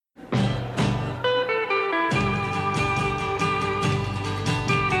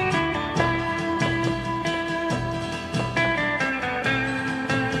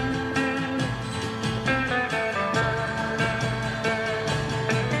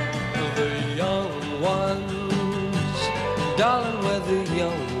Darling, we're the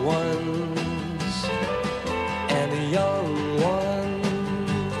young ones, and the young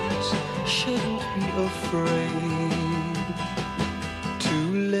ones shouldn't be afraid to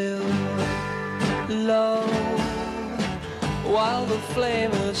live low while the flame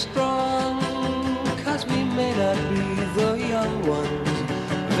is strong, 'cause we may not be the young ones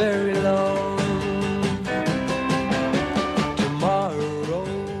very long. Tomorrow,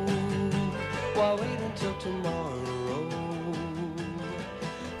 why wait until tomorrow?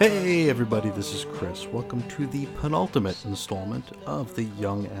 Hey everybody, this is Chris. Welcome to the penultimate installment of the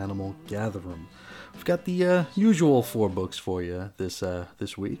Young Animal Gather Room. We've got the usual 4 books for you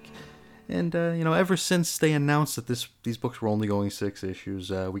this week. And, ever since they announced that these books were only going 6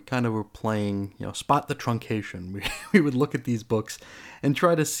 issues, we kind of were playing, spot the truncation. We would look at these books and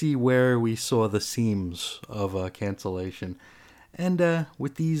try to see where we saw the seams of cancellation. And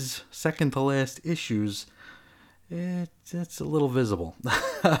with these second to last issues, it's a little visible.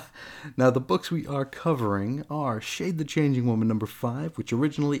 Now, the books we are covering are Shade the Changing Woman number 5, which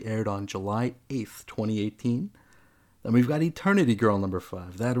originally aired on July 8th, 2018. Then we've got Eternity Girl number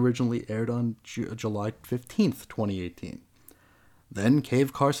 5. That originally aired on July 15th, 2018. Then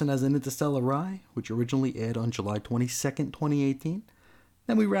Cave Carson as an Interstellar Rye, which originally aired on July 22nd, 2018.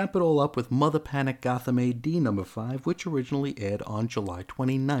 Then we wrap it all up with Mother Panic Gotham AD number 5, which originally aired on July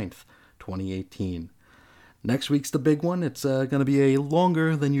 29th, 2018. Next week's the big one. It's going to be a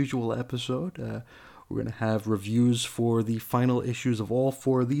longer than usual episode. We're going to have reviews for the final issues of all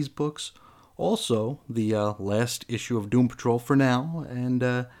 4 of these books. Also, the last issue of Doom Patrol for now, and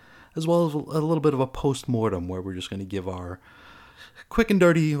as well as a little bit of a post-mortem where we're just going to give our quick and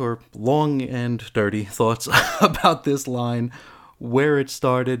dirty, or long and dirty, thoughts about this line, where it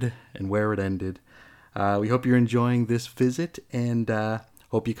started and where it ended. We hope you're enjoying this visit, and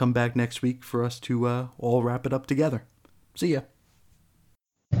hope you come back next week for us to all wrap it up together. See ya.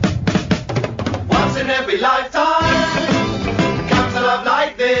 Once in every lifetime comes a love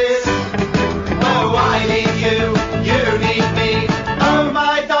like this. Oh, I need you, you need me. Oh,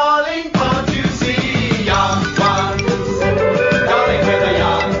 my darling, can't you see? Young ones, darling, we're the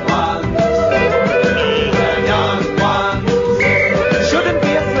young ones. The young ones shouldn't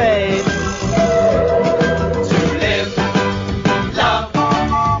be afraid to live, love.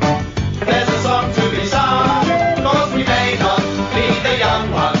 There's a song to be sung, 'cause we may not be the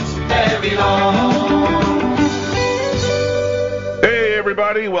young ones very long. Hey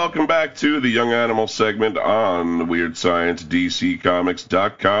everybody, welcome back to the Young Animal segment on the Weird Science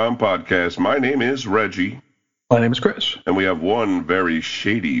DCComics.com podcast. My name is Reggie, My name is Chris. and we have one very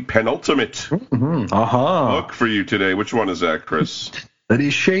shady penultimate book for you today. Which one is that, Chris? That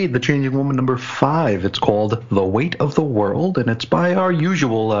is Shade, the Changing Woman number 5. It's called The Weight of the World, and it's by our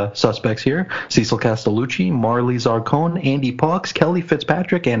usual suspects here. Cecil Castellucci, Marley Zarcone, Andy Parks, Kelly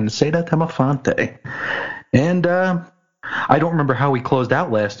Fitzpatrick, and Seda Temofonte. And I don't remember how we closed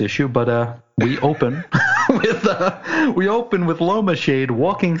out last issue, but we open with Loma Shade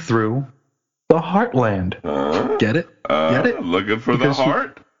walking through the Heartland. Get it? Get it? Looking for Because the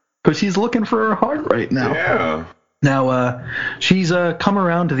heart? Because she's looking for her heart right now. Yeah. Now, she's come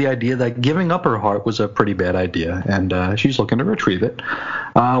around to the idea that giving up her heart was a pretty bad idea, and she's looking to retrieve it.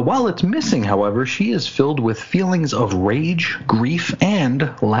 While it's missing, however, she is filled with feelings of rage, grief,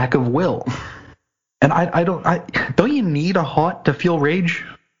 and lack of will. And don't you need a heart to feel rage?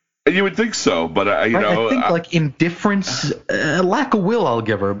 You would think so, but I think like indifference, lack of will, I'll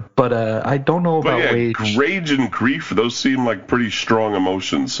give her, but I don't know about rage. Rage and grief, those seem like pretty strong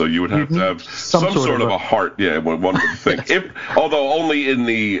emotions, so you would have to have some sort of a heart, one would think. Although only in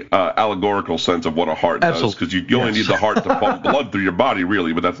the allegorical sense of what a heart does, because you only need the heart to pump blood through your body,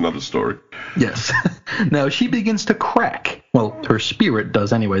 really, but that's another story. Yes. Now, she begins to crack. Well, her spirit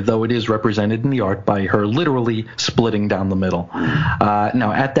does anyway, though it is represented in the art by her literally splitting down the middle.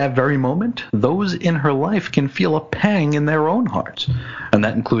 Now, at that very moment, those in her life can feel a pang in their own hearts. And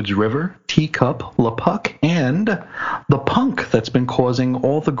that includes River, Teacup, LePuck, and the punk that's been causing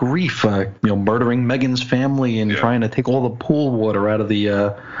all the grief, murdering Megan's family and trying to take all the pool water out of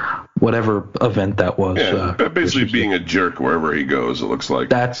the whatever event that was. Yeah, basically being a jerk wherever he goes, it looks like.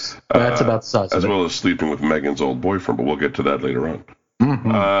 That's about the size as of it. well as sleeping with Megan's old boyfriend, but we'll get to that later on.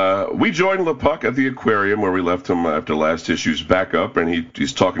 Mm-hmm. We joined LePuck at the aquarium where we left him after last issue's backup, and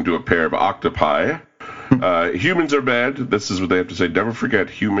he's talking to a pair of octopi. Humans are bad. This is what they have to say. Never forget,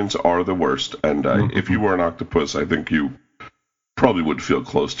 humans are the worst. And if you were an octopus, I think you probably would feel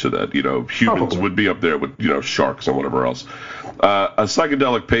close to that. Humans would be up there with, sharks and whatever else. A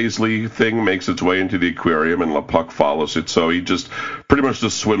psychedelic paisley thing makes its way into the aquarium, and Lepuck follows it. So he just pretty much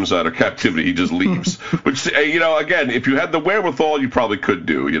just swims out of captivity. He just leaves. Which, again, if you had the wherewithal, you probably could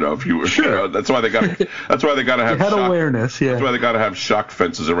do. If you were sure. That's why they got to have awareness. Yeah. That's why they got to have shock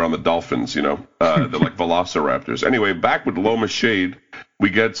fences around the dolphins. They're like velociraptors. Anyway, back with Loma Shade. We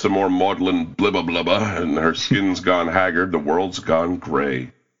get some more maudlin blibba blubba, and her skin's gone haggard, the world's gone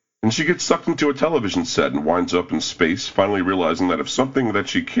gray. And she gets sucked into a television set and winds up in space, finally realizing that if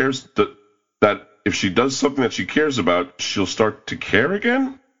she does something that she cares about, she'll start to care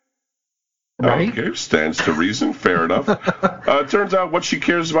again? Right. Okay, stands to reason. Fair enough. It turns out what she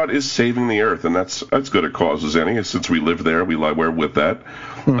cares about is saving the Earth, and that's good a cause as any. Since we live there, we're with that.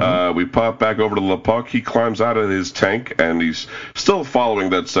 Mm-hmm. We pop back over to Lepuck. He climbs out of his tank, and he's still following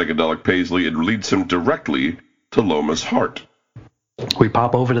that psychedelic paisley. It leads him directly to Loma's heart. We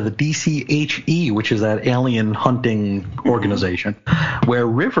pop over to the DCHE, which is that alien hunting organization, where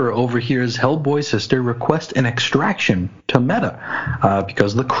River overhears Hellboy's sister request an extraction to Meta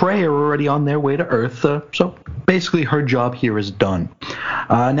because the Kree are already on their way to Earth. So basically her job here is done.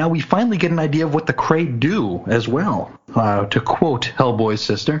 Now we finally get an idea of what the Kree do as well. To quote Hellboy's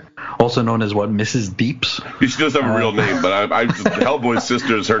sister, also known as Mrs. Deeps. She does have a real name, but Hellboy's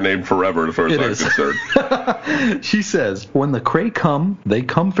sister is her name forever, as far as I'm concerned. She says, "When the Kree come, they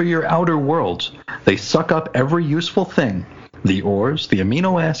come for your outer worlds. They suck up every useful thing. The ores, the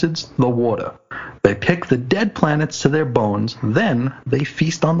amino acids, the water. They pick the dead planets to their bones, then they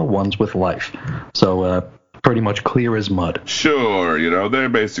feast on the ones with life." So, pretty much clear as mud. Sure, they're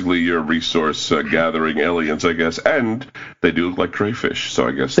basically your resource gathering aliens, I guess, and they do look like crayfish, so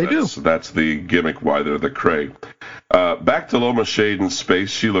I guess that's the gimmick why they're the Kree. Back to Loma Shade in space,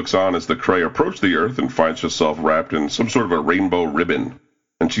 she looks on as the Kree approach the Earth and finds herself wrapped in some sort of a rainbow ribbon,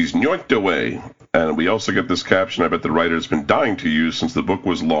 and she's yoinked away. And we also get this caption I bet the writer's been dying to use since the book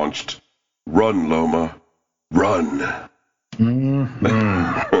was launched: "Run, Loma, run." Mm-hmm.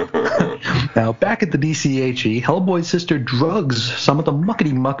 Now, back at the DCHE, Hellboy's sister drugs some of the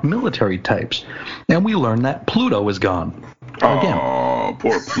muckety-muck military types, and we learn that Pluto is gone. Again. Oh,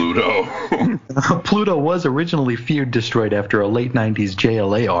 poor Pluto. Pluto was originally feared destroyed after a late 90s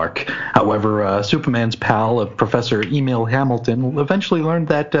JLA arc. However, Superman's pal, Professor Emil Hamilton, eventually learned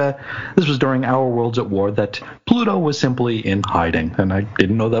that this was during Our Worlds at War, that Pluto was simply in hiding, and I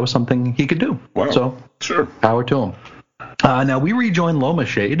didn't know that was something he could do. Wow. So, sure. Power to him. Now we rejoin Loma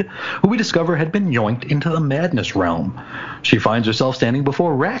Shade, who we discover had been yoinked into the Madness Realm. She finds herself standing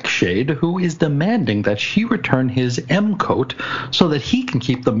before Rack Shade, who is demanding that she return his M-coat so that he can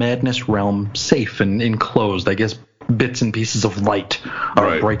keep the Madness Realm safe and enclosed. I guess bits and pieces of light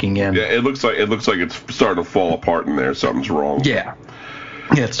are breaking in. Yeah, it looks like it's starting to fall apart in there. Something's wrong. Yeah,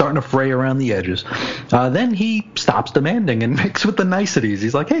 it's starting to fray around the edges. Then he stops demanding and mixes with the niceties.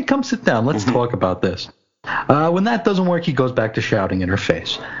 He's like, "Hey, come sit down. Let's talk about this." When that doesn't work, he goes back to shouting in her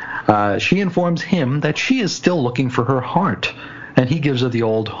face. She informs him that she is still looking for her heart, and he gives her the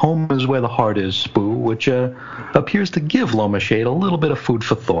old "home is where the heart is" spoo, which appears to give Loma Shade a little bit of food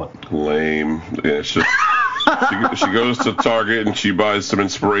for thought. Lame. Yeah, she goes to Target and she buys some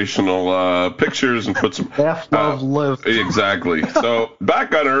inspirational pictures and puts some... Half love, live. Exactly. So,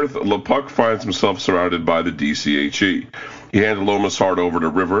 back on Earth, Lepuck finds himself surrounded by the DCHE. He handed Loma's heart over to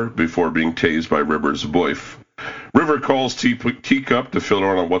River before being tased by River's boyf. River calls Teacup to fill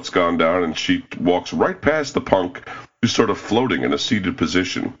her in on what's gone down, and she walks right past the punk, who's sort of floating in a seated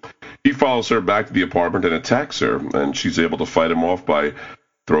position. He follows her back to the apartment and attacks her, and she's able to fight him off by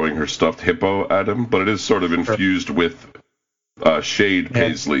throwing her stuffed hippo at him, but it is sort of infused with shade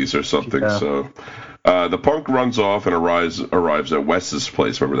paisleys or something. Yeah. So the punk runs off and arrives at Wes's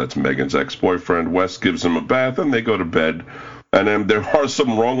place. Remember, that's Megan's ex-boyfriend. Wes gives him a bath, and they go to bed. And then there are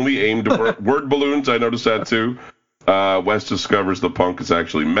some wrongly aimed word balloons. I noticed that, too. Wes discovers the punk is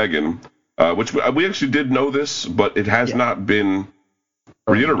actually Megan, which we actually did know this, but it has not been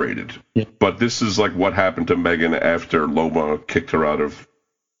reiterated. Yeah. But this is like what happened to Megan after Loma kicked her out of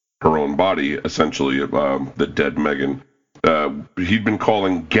her own body, essentially, the dead Megan. He'd been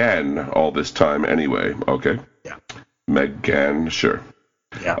calling Gan all this time anyway, okay? Yeah. Meg Gan, sure.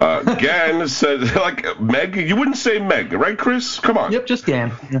 Yeah. Gan said, like, Meg, you wouldn't say Meg, right, Chris? Come on. Yep, just Gan.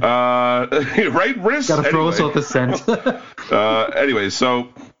 Right, Riss? Gotta throw us off the scent. Anyway, so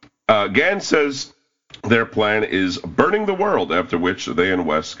Gan says their plan is burning the world, after which they and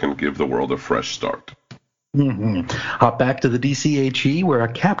Wes can give the world a fresh start. Mm-hmm. Hop back to the DCHE, where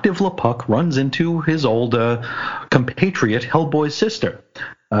a captive Lepuck runs into his old compatriot Hellboy's sister,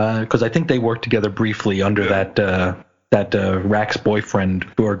 because I think they worked together briefly under that Rack's boyfriend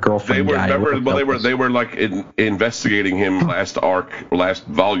or girlfriend they were, guy. They were like investigating him last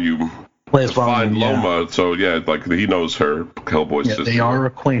volume. Last to find volume, Loma, so yeah, like he knows her, Hellboy's sister. They are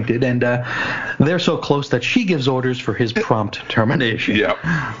acquainted, and they're so close that she gives orders for his prompt termination. Yeah.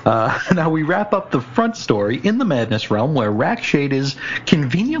 Now we wrap up the front story in the Madness Realm, where Rack Shade is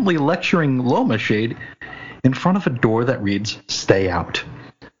conveniently lecturing Loma Shade in front of a door that reads "Stay out."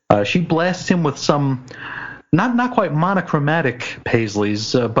 She blasts him with some not quite monochromatic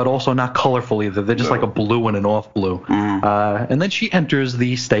paisleys, but also not colorful either. They're just like a blue and an off blue. Mm-hmm. And then she enters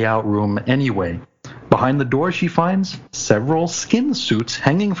the stay out room anyway. Behind the door, she finds several skin suits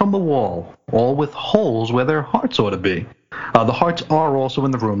hanging from the wall, all with holes where their hearts ought to be. The hearts are also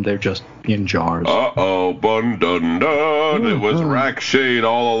in the room. They're just in jars. Uh-oh, bun dun dun. It was Rack Shade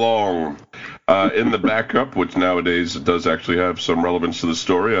all along. In the backup, which nowadays does actually have some relevance to the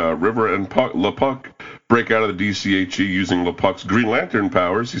story, River and LePuck break out of the DCHE using LePuck's Green Lantern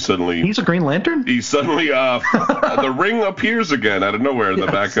powers. He's a Green Lantern? He suddenly, the ring appears again out of nowhere in the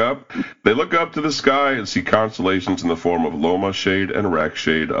backup. They look up to the sky and see constellations in the form of Loma Shade and Rack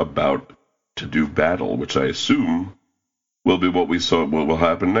Shade about to do battle, which I assume will be what we saw will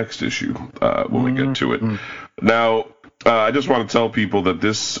happen next issue when we get to it. Now, I just want to tell people that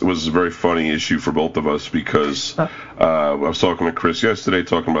this was a very funny issue for both of us because I was talking to Chris yesterday,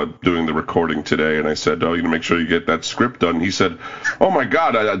 talking about doing the recording today, and I said, you make sure you get that script done. He said, oh my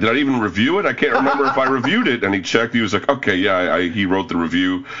God, did I even review it? I can't remember if I reviewed it. And he checked. He was like, okay, yeah, he wrote the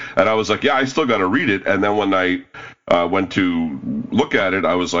review. And I was like, yeah, I still got to read it. And then when I went to look at it,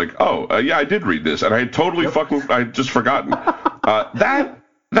 I was like, yeah, I did read this. And I had totally I had just forgotten.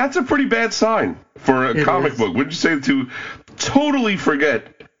 That's a pretty bad sign for a comic book. Wouldn't you say, to totally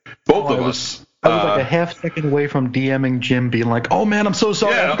forget both of us? I was like a half second away from DMing Jim, being like, "Oh man, I'm so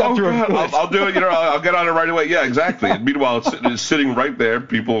sorry. Yeah, I'll do it. I'll get on it right away." Yeah, exactly. And meanwhile, it's sitting right there.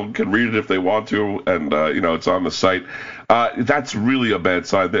 People can read it if they want to, and it's on the site. That's really a bad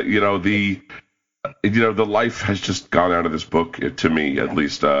sign. That the life has just gone out of this book. To me, at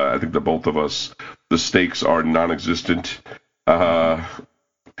least, I think that both of us, the stakes are non-existent.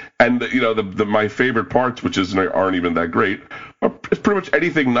 And my favorite parts, which aren't even that great, are pretty much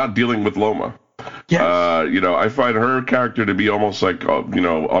anything not dealing with Loma. Yes. I find her character to be almost like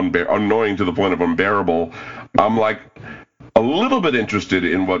annoying to the point of unbearable. I'm like a little bit interested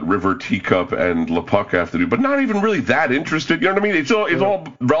in what River, Teacup, and LePuck have to do, but not even really that interested. You know what I mean? It's all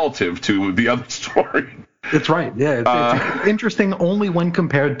relative to the other story. It's right. Yeah, it's interesting only when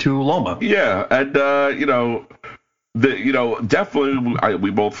compared to Loma. Yeah, and definitely,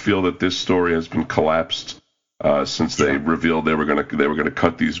 we both feel that this story has been collapsed since they revealed they were gonna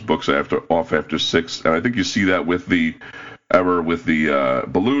cut these books off after 6, and I think you see that with the error with the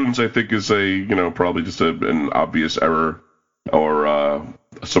balloons. I think is probably just an obvious error, or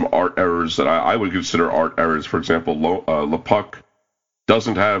some art errors that I would consider art errors. For example, LePuck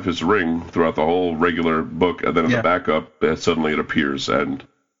doesn't have his ring throughout the whole regular book, and then in the backup, suddenly it appears, and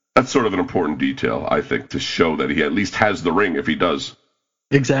that's sort of an important detail, I think, to show that he at least has the ring if he does.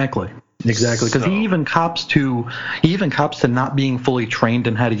 Exactly, because he even cops to not being fully trained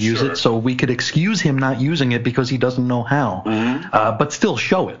in how to use it, so we could excuse him not using it because he doesn't know how, but still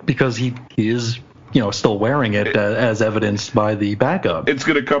show it because he is still wearing it, as evidenced by the backup. It's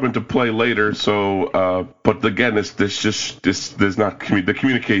going to come into play later, so but again, there's not the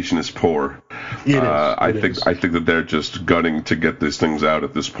communication is poor. I think that they're just gunning to get these things out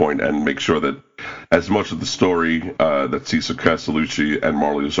at this point and make sure that as much of the story that Cecil Castellucci and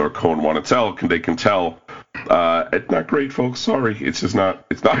Marley Zarcone want to tell, they can tell. It's not great, folks. Sorry, it's just not.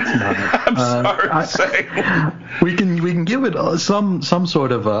 It's not. I'm sorry to say. We can give it some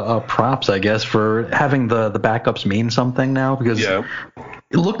sort of props, I guess, for having the backups mean something now, because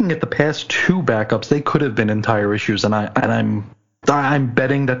looking at the past 2 backups, they could have been entire issues, and I'm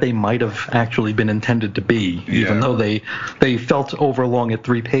betting that they might have actually been intended to be, even though they felt overlong at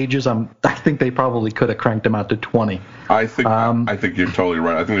 3 pages. I think they probably could have cranked them out to 20. I think you're totally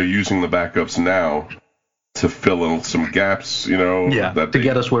right. I think they're using the backups now to fill in some gaps, to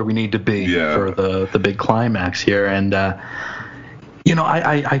get us where we need to be for the big climax here. And I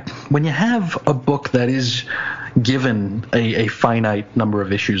when you have a book that is given a finite number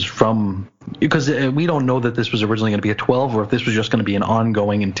of issues because we don't know that this was originally going to be a 12 or if this was just going to be an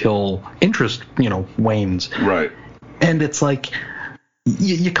ongoing until interest wanes, right? And it's like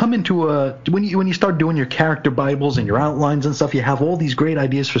you come into when you start doing your character bibles and your outlines and stuff, you have all these great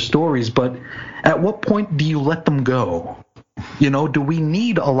ideas for stories, but at what point do you let them go? Do we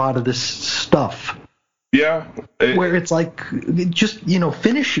need a lot of this stuff? Yeah. Where it's like, just,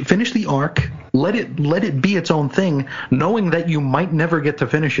 finish the arc, let it be its own thing, knowing that you might never get to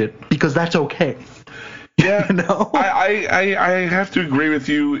finish it, because that's okay. Yeah, I have to agree with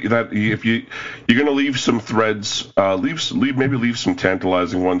you that if you're going to leave some threads, leave some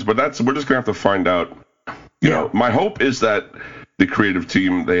tantalizing ones, but we're just going to have to find out. You know, my hope is that the creative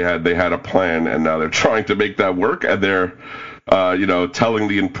team, they had a plan, and now they're trying to make that work, and they're telling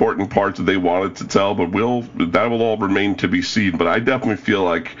the important parts that they wanted to tell, but that will all remain to be seen. But I definitely feel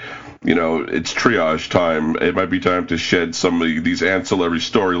like, it's triage time. It might be time to shed some of these ancillary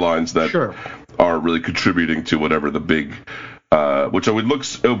storylines that are really contributing to whatever the big, which I would look,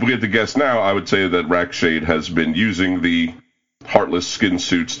 if we had to guess now, I would say that Rackshade has been using the Heartless skin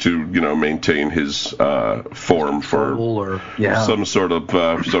suits to, maintain his form for some sort of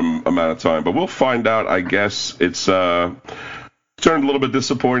some amount of time. But we'll find out, I guess. It's turned a little bit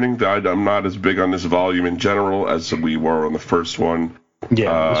disappointing. I'm not as big on this volume in general as we were on the first one.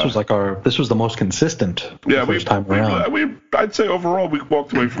 Yeah, this was the most consistent first time around. I'd say overall we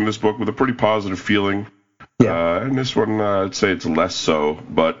walked away from this book with a pretty positive feeling. Yeah. And this one, I'd say it's less so.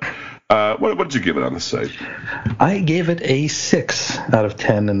 But what did you give it on the site? I gave it a 6 out of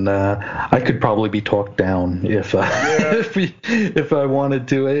 10, and I could probably be talked down if I wanted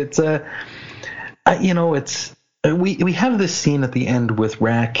to. It's we have this scene at the end with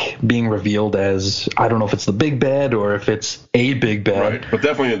Rack being revealed as, I don't know if it's the big bad or if it's a big bad. Right, but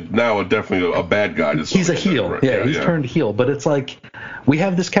definitely a bad guy. He's a heel. Right? Yeah, he's turned heel. But it's like, we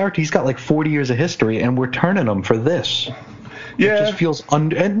have this character, he's got like 40 years of history, and we're turning him for this. Yeah. It just feels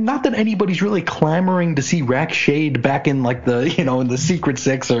and not that anybody's really clamoring to see Rackshade back in like the, in the Secret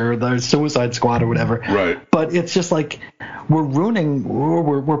Six or the Suicide Squad or whatever. Right. But it's just like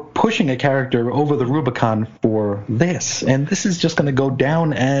we're pushing a character over the Rubicon for this, and this is just going to go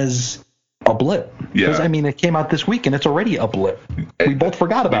down as a blip. Yeah. Because, it came out this week, and it's already a blip. We both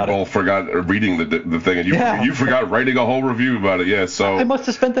forgot about it. We both forgot reading the thing, and you forgot writing a whole review about it. Yeah, so I must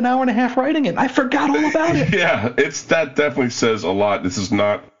have spent an hour and a half writing it. I forgot all about it. Yeah, that definitely says a lot. This is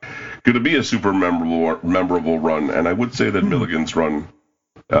not going to be a super memorable run, and I would say that Milligan's run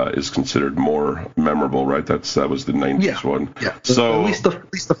is considered more memorable, right? That was the 90s one. Yeah. So at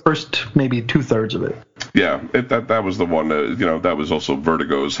least the first maybe 2/3 of it. Yeah, that was the one. That was also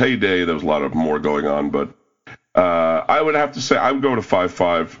Vertigo's heyday. There was a lot of more going on, but I would have to say I would go to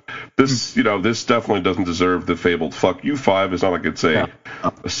 5.5. This this definitely doesn't deserve the fabled "fuck you" 5. It's not like it's a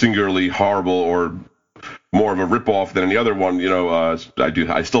singularly horrible or more of a ripoff than any other one.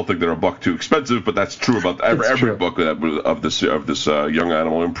 I still think they're $1 too expensive, but that's true about every book of this Young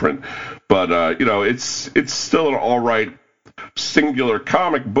Animal imprint. But it's still an all right singular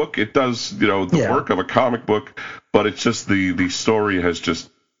comic book. It does the work of a comic book, but it's just the story has just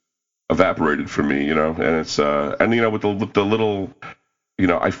evaporated for me. And it's with the little.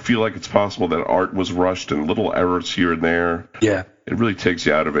 I feel like it's possible that art was rushed and little errors here and there. Yeah. It really takes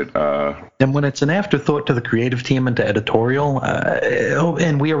you out of it. And when it's an afterthought to the creative team and to editorial,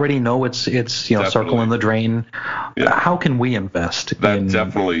 and we already know it's circle in the drain, how can we invest? That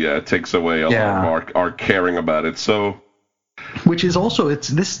definitely takes away a lot of our caring about it. So, which is also, it's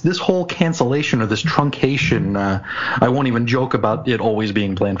this whole cancellation or this truncation. I won't even joke about it always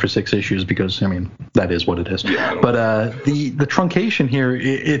being planned for 6 issues because that is what it is. Yeah, but the truncation here,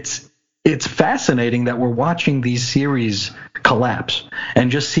 it's fascinating that we're watching these series collapse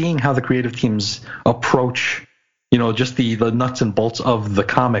and just seeing how the creative teams approach, just the nuts and bolts of the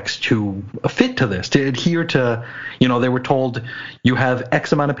comics to fit to this, to adhere to, they were told you have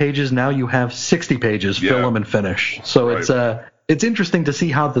X amount of pages, now you have 60 pages, fill them and finish. So it's interesting to see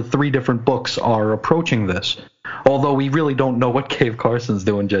how the 3 different books are approaching this. Although we really don't know what Cave Carson's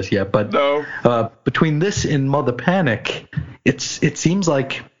doing just yet, but between this and Mother Panic, it seems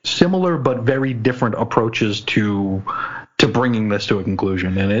like similar but very different approaches to bringing this to a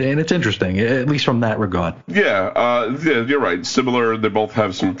conclusion, and it's interesting, at least from that regard. Yeah, you're right. Similar. They both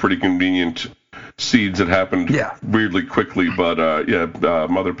have some pretty convenient seeds that happened weirdly quickly, but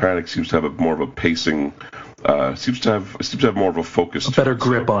Mother Panic seems to have more of a pacing. Seems to have more of a focus, a better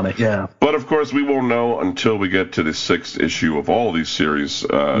grip on it. Yeah. But of course, we won't know until we get to the 6th issue of all these series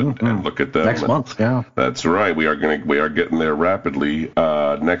and look at them next month. Yeah. That's right. We are getting there rapidly.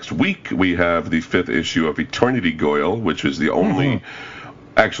 Next week we have the 5th issue of Eternity Goyle, which is the only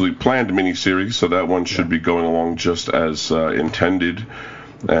actually planned miniseries. So that one should be going along just as intended,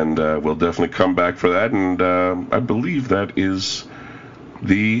 and we'll definitely come back for that. And I believe that is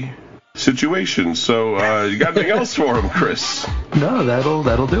the situation. So you got anything else for him, Chris? No,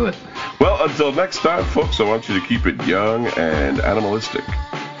 that'll do it. Well, until next time, folks, I want you to keep it young and animalistic.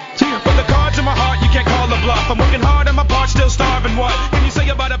 See ya. Put the cards in my heart, you can't call the bluff. I'm working hard on my part, still starving. What can you say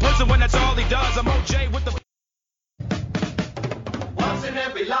about a person when that's all he does?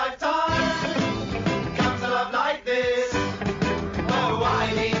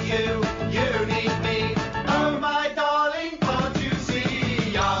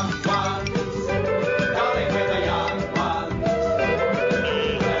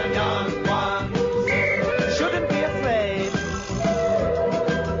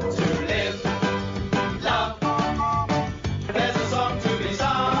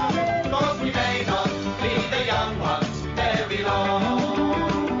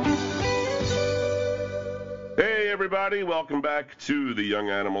 everybody. Welcome back to the Young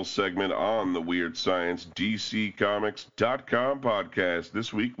Animals segment on the Weird Science DCComics.com podcast.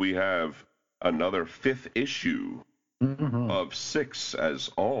 This week we have another 5th issue of 6, as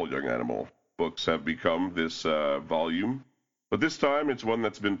all Young Animal books have become this volume. But this time it's one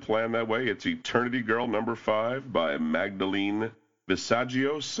that's been planned that way. It's Eternity Girl number 5 by Magdalene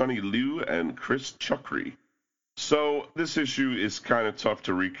Visaggio, Sonny Liu, and Chris Chukri. So this issue is kind of tough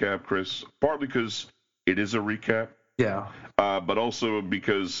to recap, Chris, partly because it is a recap. Yeah. But also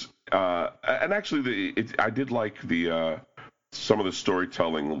because, and actually, I did like some of the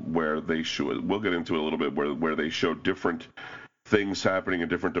storytelling where they show. We'll get into it a little bit where they show different things happening in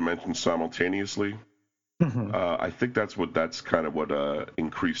different dimensions simultaneously. I think that's kind of what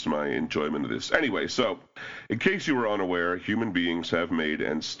increased my enjoyment of this. Anyway, so in case you were unaware, human beings have made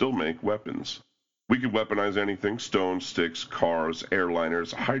and still make weapons. We can weaponize anything: stones, sticks, cars,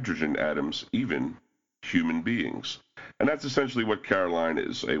 airliners, hydrogen atoms, even human beings. And that's essentially what Caroline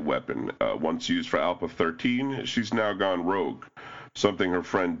is, a weapon. Once used for Alpha-13, she's now gone rogue, something her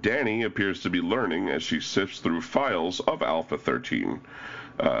friend Danny appears to be learning as she sifts through files of Alpha-13.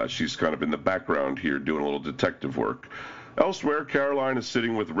 She's kind of in the background here doing a little detective work. Elsewhere, Caroline is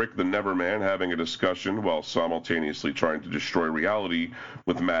sitting with Rick the Neverman having a discussion while simultaneously trying to destroy reality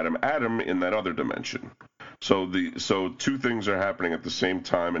with Madam Atom in that other dimension. So two things are happening at the same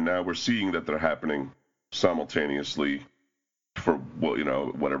time, and now we're seeing that they're happening simultaneously for, well,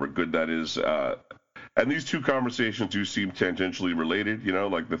 whatever good that is. And these two conversations do seem tangentially related,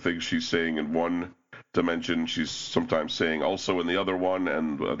 like the things she's saying in one dimension, she's sometimes saying also in the other one,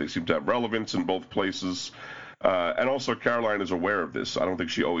 and they seem to have relevance in both places. And also, Caroline is aware of this. I don't think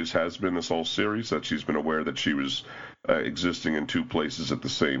she always has been this whole series, that she's been aware that she was existing in two places at the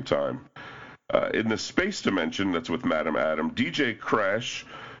same time. In the space dimension, that's with Madam Atom, DJ Crash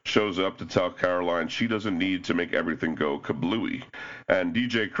shows up to tell Caroline she doesn't need to make everything go kablooey. And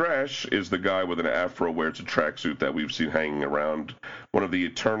DJ Crash is the guy with an afro, wears a tracksuit that we've seen hanging around, one of the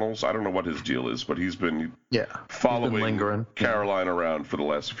Eternals. I don't know what his deal is, but he's been following Caroline around for the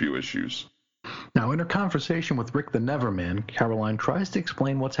last few issues. Now, in her conversation with Rick the Neverman, Caroline tries to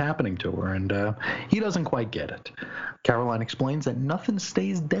explain what's happening to her, and he doesn't quite get it. Caroline explains that nothing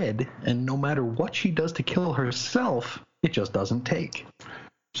stays dead, and no matter what she does to kill herself, it just doesn't take.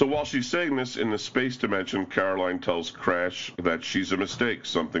 So while she's saying this, in the space dimension, Caroline tells Crash that she's a mistake,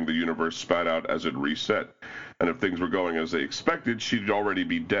 something the universe spat out as it reset. And if things were going as they expected, she'd already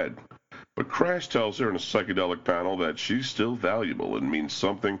be dead. But Crash tells her in a psychedelic panel that she's still valuable and means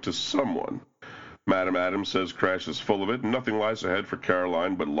something to someone. Madam Atom says Crash is full of it. Nothing lies ahead for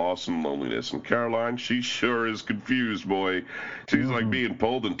Caroline but loss and loneliness. And Caroline, she sure is confused, boy. She's like being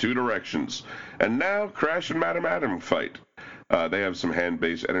pulled in two directions. And now Crash and Madam Atom fight. They have some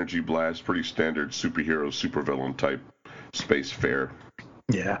hand-based energy blast, pretty standard superhero, supervillain type space fare.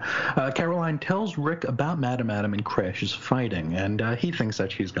 Yeah. Caroline tells Rick about Madam Atom and Crash's fighting, and he thinks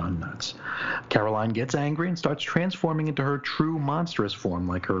that she's gone nuts. Caroline gets angry and starts transforming into her true monstrous form,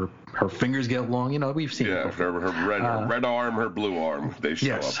 like her fingers get long. We've seen it before. her red arm, her blue arm, they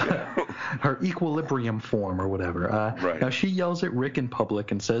show up. Yeah. Her equilibrium form or whatever. Right. Now, she yells at Rick in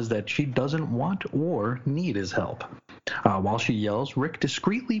public and says that she doesn't want or need his help. While she yells, Rick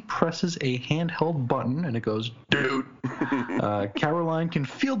discreetly presses a handheld button, and it goes, dude. Caroline can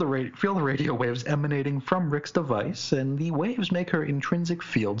feel the radio waves emanating from Rick's device, and the waves make her intrinsic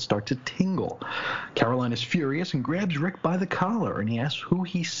field start to tingle. Caroline is furious and grabs Rick by the collar, and he asks who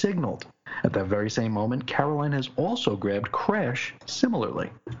he signaled. At that very same moment, Caroline has also grabbed Crash similarly.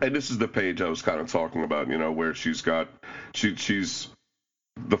 And this is the page I was kind of talking about, where she's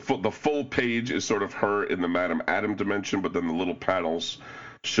the full page is sort of her in the Madam Atom dimension, but then the little panels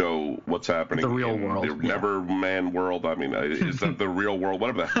show what's happening the real in world, the Neverman world. I mean, is that the real world?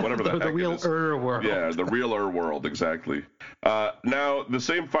 Whatever the heck the real it is. world. Yeah, the real world, exactly. Now, the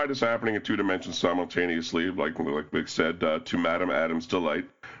same fight is happening in two dimensions simultaneously, like we said, to Madam Atom's delight.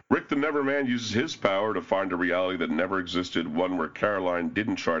 Rick the Neverman uses his power to find a reality that never existed, one where Caroline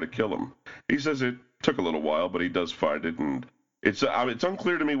didn't try to kill him. He says it took a little while, but he does find it, and it's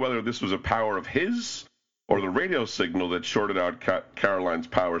unclear to me whether this was a power of his or the radio signal that shorted out Caroline's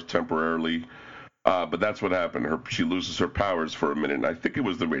powers temporarily. But that's what happened. She loses her powers for a minute, and I think it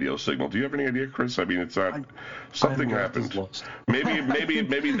was the radio signal. Do you have any idea, Chris? I mean, it's not something happened.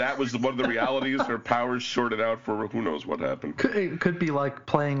 Maybe that was one of the realities. Her powers shorted out for who knows what happened. It could be like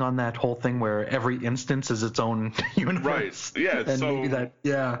playing on that whole thing where every instance is its own universe. Right. Yeah. And so maybe that.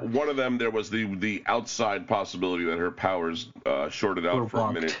 Yeah. One of them, there was the outside possibility that her powers shorted out for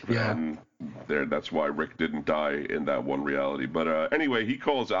a minute. Yeah. And that's why Rick didn't die in that one reality. But anyway, he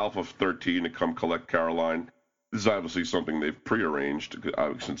calls Alpha-13 to come collect Caroline. This is obviously something they've prearranged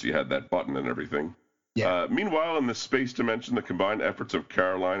since he had that button and everything. Yeah. Meanwhile, in the space dimension, the combined efforts of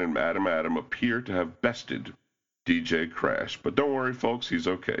Caroline and Madam Adam appear to have bested DJ Crash. But don't worry, folks, he's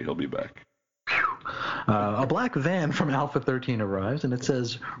okay. He'll be back. A black van from Alpha 13 arrives, and it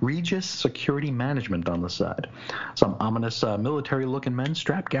says Regis Security Management on the side. Some ominous military-looking men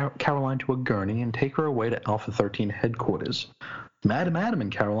strap Caroline to a gurney and take her away to Alpha 13 headquarters. Madam Adam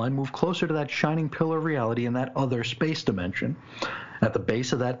and Caroline move closer to that shining pillar of reality in that other space dimension. At the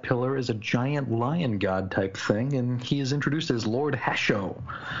base of that pillar is a giant lion god type thing, and he is introduced as Lord Hasho.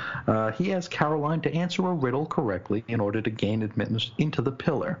 He asks Caroline to answer a riddle correctly in order to gain admittance into the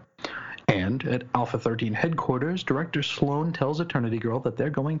pillar. And at Alpha 13 headquarters, Director Sloan tells Eternity Girl that they're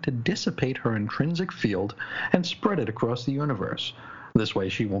going to dissipate her intrinsic field and spread it across the universe. This way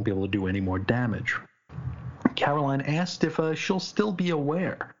she won't be able to do any more damage. Caroline asks if she'll still be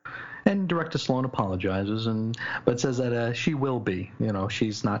aware. And Director Sloan apologizes, but says that she will be.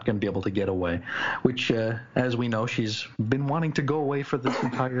 She's not going to be able to get away, which, as we know, she's been wanting to go away for this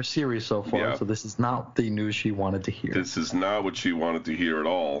entire series so far, Yeah. So this is not the news she wanted to hear. This is not what she wanted to hear at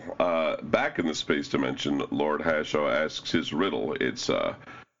all. Back in the space dimension, Lord Hasho asks his riddle. It's kind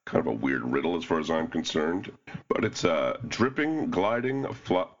of a weird riddle as far as I'm concerned, but it's dripping, glinting,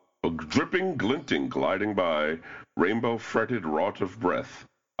 gliding by, rainbow fretted, wrought of breath.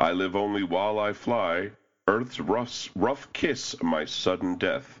 I live only while I fly, earth's rough kiss my sudden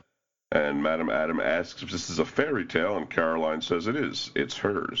death. And Madam Adam asks if this is a fairy tale, and Caroline says it is. It's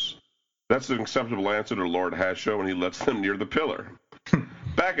hers. That's an acceptable answer to Lord Hasho, and he lets them near the pillar.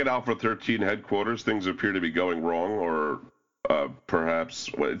 Back at Alpha 13 headquarters, things appear to be going wrong, or perhaps,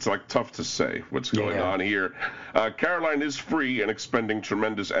 it's tough to say what's going on here. Caroline is free and expending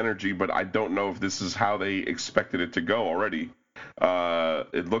tremendous energy, but I don't know if this is how they expected it to go already.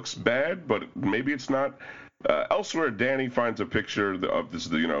 It looks bad, but maybe it's not. Elsewhere, Danny finds a picture of this,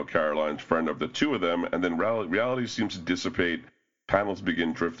 Caroline's friend, of the two of them, and then reality seems to dissipate. Panels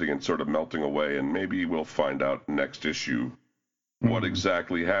begin drifting and sort of melting away, and maybe we'll find out next issue what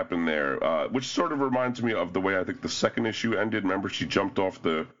exactly happened there, which sort of reminds me of the way I think the second issue ended. Remember, she jumped off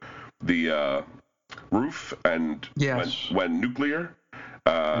the roof and went nuclear?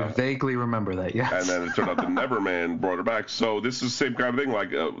 I vaguely remember that, yes. And then it turned out the Neverman brought her back. So this is the same kind of thing.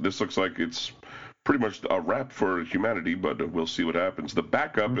 This looks like it's pretty much a wrap for humanity, but we'll see what happens. The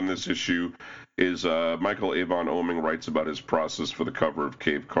backup in this issue is Michael Avon Oeming writes about his process for the cover of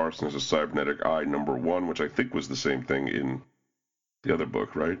Cave Carson as a Cybernetic Eye #1, which I think was the same thing in the other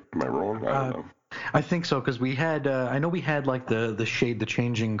book, right? Am I wrong? I don't know. I think so, because we had, I know we had the Shade the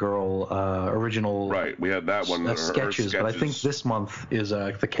Changing Girl original. Right, we had that one. Sketches, but I think this month is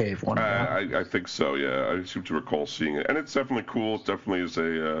the Cave one. I think so, yeah. I seem to recall seeing it. And it's definitely cool. It definitely is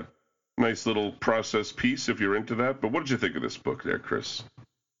a nice little process piece if you're into that. But what did you think of this book there, Chris?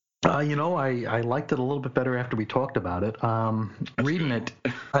 I liked it a little bit better after we talked about it. Reading it,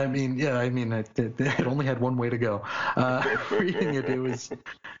 it only had one way to go. Reading it was...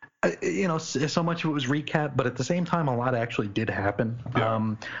 so much of it was recap, but at the same time, a lot actually did happen.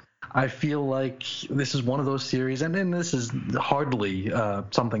 Yeah. I feel like this is one of those series, and this is hardly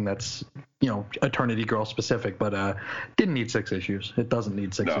something that's, Eternity Girl specific, but didn't need 6 issues. It doesn't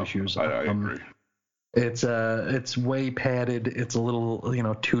need 6 issues. I agree. It's way padded. It's a little,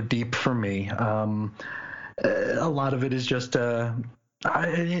 too deep for me. A lot of it is just I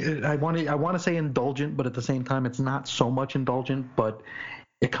want to say indulgent, but at the same time, it's not so much indulgent, but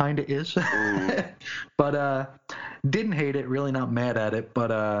it kind of is. But didn't hate it, really not mad at it,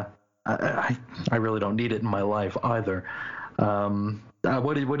 but I really don't need it in my life either.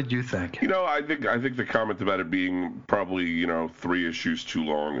 What did you think? I think the comment about it being probably 3 issues too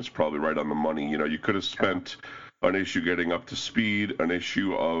long is probably right on the money. You could have spent an issue getting up to speed, an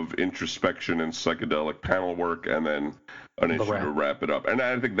issue of introspection and psychedelic panel work, and then an issue to wrap it up. And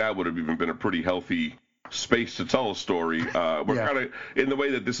I think that would have even been a pretty healthy space to tell a story. We're kind of in the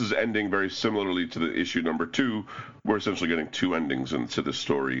way that this is ending very similarly to the issue #2. We're essentially getting 2 endings into the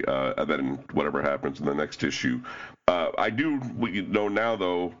story, and then whatever happens in the next issue. We know now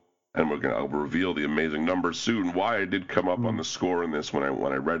though, and I'll reveal the amazing numbers soon, why I did come up on the score in this when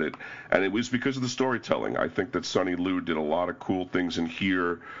I read it, and it was because of the storytelling. I think that Sonny Liew did a lot of cool things in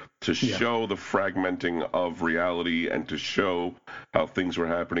here to show the fragmenting of reality and to show how things were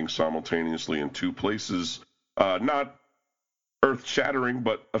happening simultaneously in 2 places. Not earth-shattering,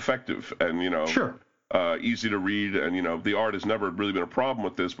 but effective and, easy to read. And, the art has never really been a problem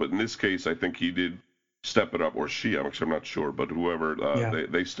with this, but in this case, I think he did step it up, or she, I'm not sure, but whoever,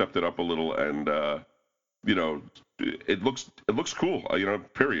 they stepped it up a little, and you know, it looks cool. You know,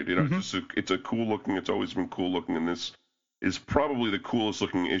 period. You know, it's a cool looking. It's always been cool looking, and this is probably the coolest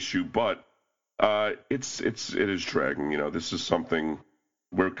looking issue. But it is dragging. You know, this is something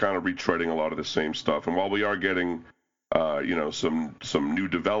we're kind of retreading a lot of the same stuff. And while we are getting, you know, some new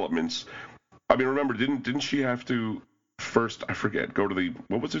developments, I mean, remember, didn't she have to first? I forget. Go to the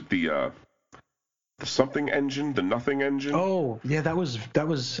what was it? The something engine, the nothing engine. Oh, yeah, that was.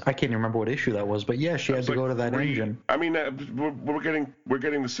 I can't even remember what issue that was, but yeah, she had to go to that engine. I mean, we're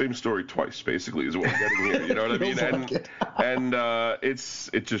getting the same story twice, basically, is what we're getting here. You know what I mean? And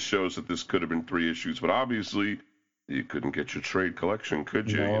it just shows that this could have been 3 issues, but obviously you couldn't get your trade collection, could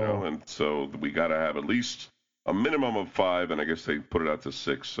you? No. You know, and so we got to have at least a minimum of 5, and I guess they put it out to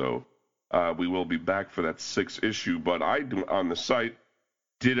 6. So we will be back for that 6th issue. But I on the site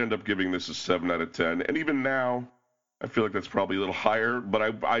did end up giving this a 7 out of 10, and even now, I feel like that's probably a little higher.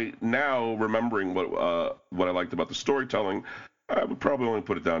 But I now remembering what I liked about the storytelling, I would probably only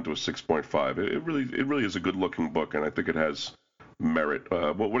put it down to a 6.5. It really is a good looking book, and I think it has merit.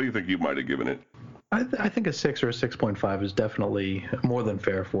 What do you think you might have given it? I think a 6 or a 6.5 is definitely more than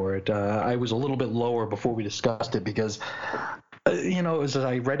fair for it. I was a little bit lower before we discussed it because, you know,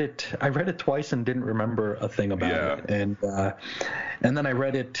 I read it twice and didn't remember a thing about it, and then I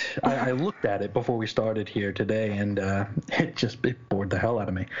read it. I looked at it before we started here today, and it bored the hell out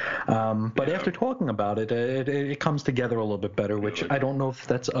of me. But after talking about it, it comes together a little bit better, which I don't know if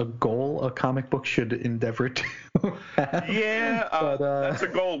that's a goal a comic book should endeavor to have. Yeah, but, that's a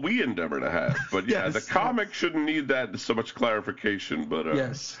goal we endeavor to have. But yeah, yes, the comic shouldn't need that so much clarification. But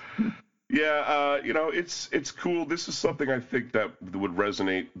yes. Yeah, you know, it's cool. This is something I think that would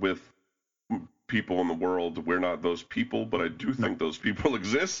resonate with people in the world. We're not those people, but I do think those people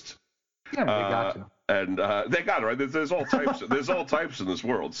exist. Yeah, they got to. And they got it, right? There's all types. There's all types in this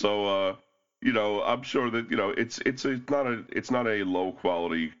world. So, you know, I'm sure that, you know, it's not a low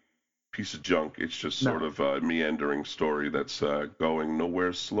quality piece of junk. It's just sort of a meandering story that's going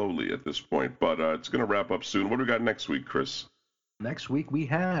nowhere slowly at this point. But it's going to wrap up soon. What do we got next week, Chris? Next week we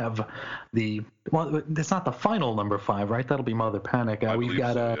have it's not the final number 5, right? That'll be Mother Panic. We've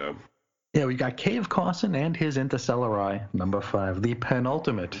got we got Cave Carson and his Interstellar Eye, number 5, the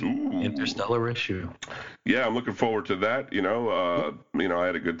penultimate Interstellar issue. Yeah, I'm looking forward to that. You know, I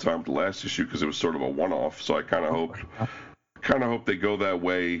had a good time with the last issue because it was sort of a one-off. So I kind of hope they go that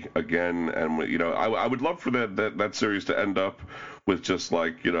way again. And you know, I would love for that series to end up with just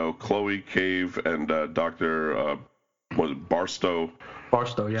like, you know, Chloe, Cave, and Dr. Was it Barstow?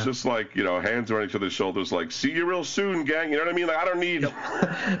 Barstow, yeah. Just like, you know, hands around each other's shoulders, like, see you real soon, gang. You know what I mean? Like, I don't need.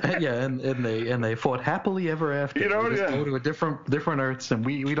 Yeah, and they fought happily ever after. You know, they just go to a different Earths, and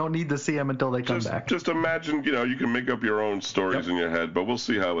we don't need to see them until they come back. Just imagine, you know, you can make up your own stories in your head, but we'll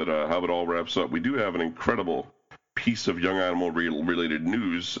see how it all wraps up. We do have an incredible piece of Young Animal related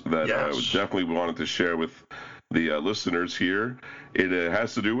news that I definitely wanted to share with the listeners here. It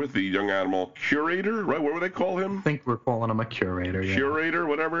has to do with the Young Animal curator, right? What would they call him? I think we're calling him a curator. Yeah. Curator,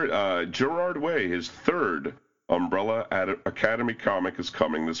 whatever. Gerard Way, his 3rd Umbrella Academy comic is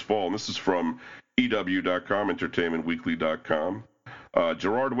coming this fall. And this is from EW.com, EntertainmentWeekly.com.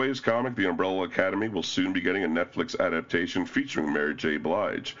 Gerard Way's comic, The Umbrella Academy, will soon be getting a Netflix adaptation featuring Mary J.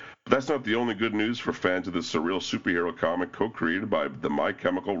 Blige. But that's not the only good news for fans of this surreal superhero comic co-created by the My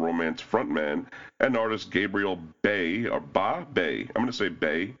Chemical Romance frontman and artist Gabriel Bay, or Bay. I'm going to say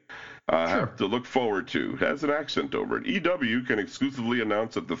Bay. Have to look forward to. Has an accent over it. EW can exclusively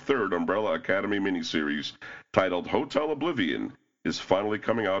announce that the 3rd Umbrella Academy miniseries, titled Hotel Oblivion, is finally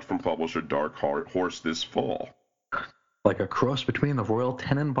coming out from publisher Dark Horse this fall. Like a cross between the Royal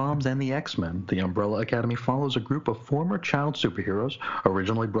Tenenbaums and the X-Men, the Umbrella Academy follows a group of former child superheroes,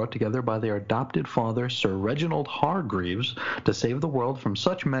 originally brought together by their adopted father, Sir Reginald Hargreaves, to save the world from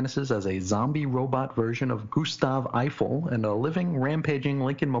such menaces as a zombie robot version of Gustav Eiffel and a living, rampaging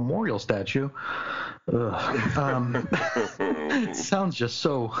Lincoln Memorial statue. It sounds just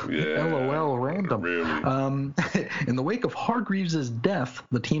so LOL random. Really. In the wake of Hargreaves' death,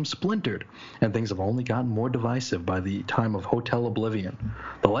 the team splintered, and things have only gotten more divisive by the time of Hotel Oblivion.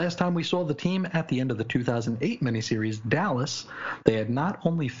 The last time we saw the team at the end of the 2008 miniseries Dallas, they had not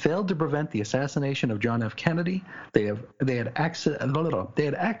only failed to prevent the assassination of John F. Kennedy, they had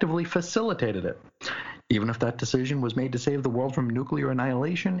actively facilitated it. Even if that decision was made to save the world from nuclear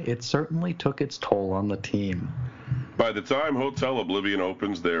annihilation, it certainly took its toll on the team. By the time Hotel Oblivion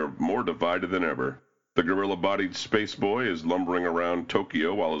opens, they're more divided than ever. The gorilla-bodied space boy is lumbering around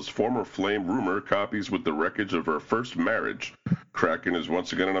Tokyo while his former flame Rumor copies with the wreckage of her first marriage. Kraken is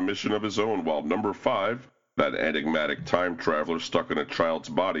once again on a mission of his own, while number 5, That enigmatic time traveler stuck in a child's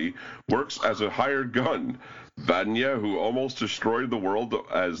body works as a hired gun. Vanya, who almost destroyed the world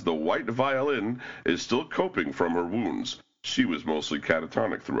as the White Violin, is still coping from her wounds. She was mostly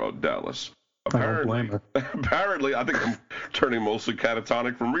catatonic throughout Dallas. Apparently, I think I'm turning mostly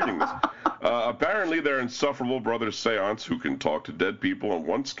catatonic from reading this. Apparently, their insufferable brother Seance, who can talk to dead people and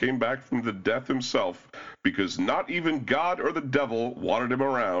once came back from the death himself because not even God or the devil wanted him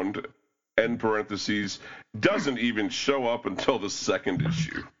around, end parentheses, doesn't even show up until the second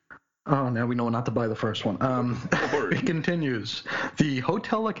issue. Oh, now we know not to buy the first one. It continues. The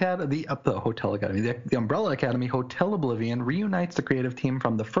Umbrella Academy, Hotel Oblivion reunites the creative team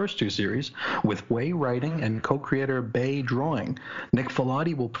from the first two series with Way writing and co-creator Bay drawing. Nick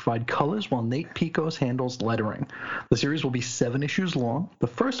Filati will provide colors while Nate Picos handles lettering. The series will be 7 issues long, the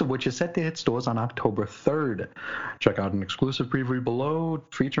first of which is set to hit stores on October 3rd. Check out an exclusive preview below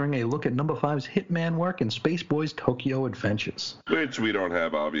featuring a look at number 5's Hitman work and Space Boy's Tokyo Adventures. Which we don't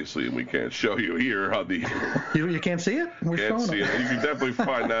have, obviously. We can't show you here on the. You can't see it? Can't see it. You can definitely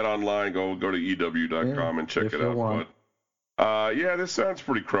find that online. Go to EW.com and check it out. Want. But this sounds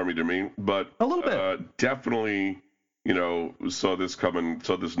pretty crummy to me. But a little bit. Definitely, saw this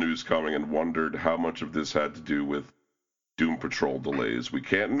news coming, and wondered how much of this had to do with Doom Patrol delays. We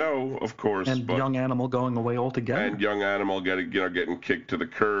can't know, of course. And Young Animal going away altogether. And Young Animal getting kicked to the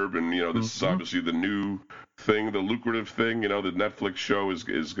curb, and this is obviously the new thing, the lucrative thing. The Netflix show is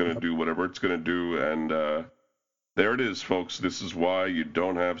going to do whatever it's going to do, and there it is, folks. This is why you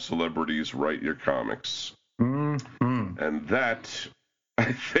don't have celebrities write your comics. And that,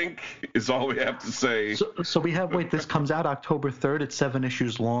 I think, is all we have to say. So we have, this comes out October 3rd. It's 7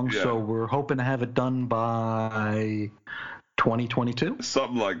 issues long, so we're hoping to have it done by 2022?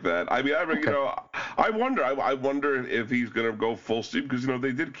 Something like that. I wonder if he's going to go full steam, because,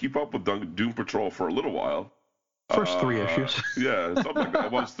 they did keep up with Doom Patrol for a little while. First 3 issues. Yeah, something like that.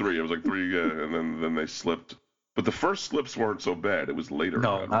 It was 3. It was like 3, and then they slipped. But the first slips weren't so bad. It was later.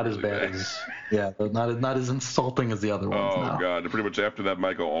 No, not really as bad as not as insulting as the other ones. Oh, God. Pretty much after that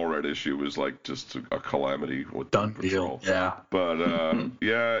Michael Allred issue was like just a calamity with Done Doom Patrol. Deal. Yeah. But, I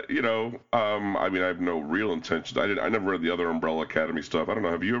have no real intention. I never read the other Umbrella Academy stuff. I don't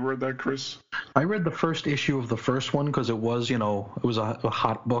know. Have you ever read that, Chris? I read the first issue of the first one because it was a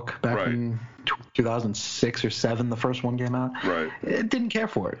hot book back in 2006 or 7. The first one came out. Right. It didn't care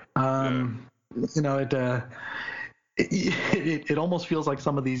for it. It almost feels like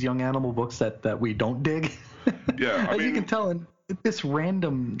some of these Young Animal books that we don't dig. Yeah, as you can tell, and this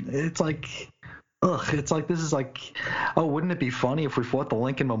random, it's like this is like, oh, wouldn't it be funny if we fought the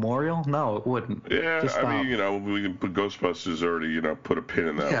Lincoln Memorial? No, it wouldn't. Yeah, we can put Ghostbusters already, put a pin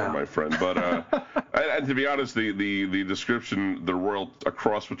in that one, my friend. But and to be honest, the description, a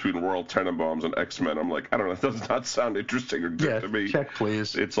cross between Royal Tenenbaums and X-Men, I'm like, I don't know, it does not sound interesting or good to me. Check,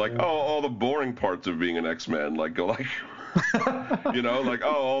 please. It's like, all the boring parts of being an X-Men, all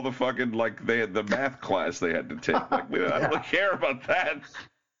the fucking, they had the math class they had to take. I don't care about that.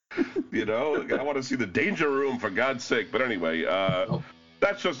 I want to see the Danger Room, for God's sake. But anyway,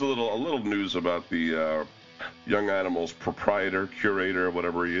 that's just a little news about the Young Animal's proprietor, curator,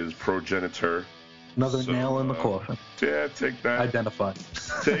 whatever he is, progenitor. Another nail in the coffin. Yeah, take that. Identified.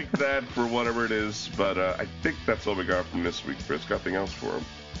 Take that for whatever it is. But I think that's all we got from this week. Chris, got anything else for him?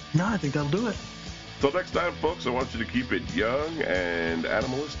 No, I think that'll do it. Till next time, folks, I want you to keep it young and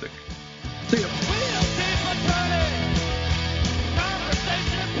animalistic. See ya.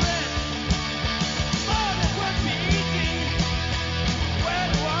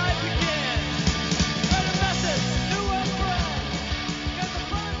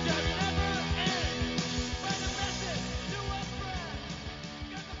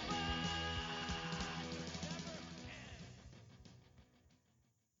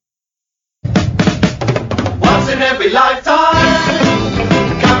 In every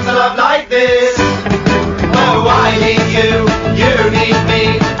lifetime comes a love like this. Oh, I need you, you need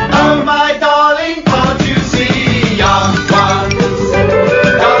me. Oh, my darling, can't you see? Young ones,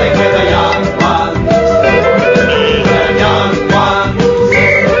 darling, we're the young ones. The young ones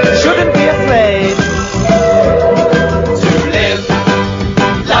shouldn't be afraid to live,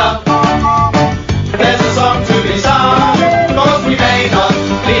 love. There's a song to be sung, 'cause we may not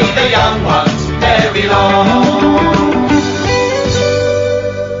be the young ones very long.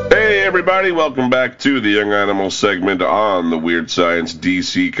 Everybody, welcome back to the Young Animal segment on the Weird Science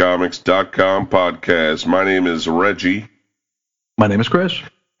DCComics.com podcast. My name is Reggie. My name is Chris.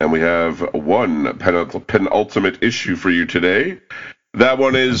 And we have one penultimate issue for you today. That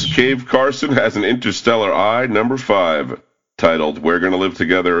one is Cave Carson Has an Interstellar Eye, number 5. titled We're Gonna Live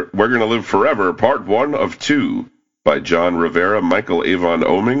Together, We're Gonna Live Forever, Part 1 of 2, by John Rivera, Michael Avon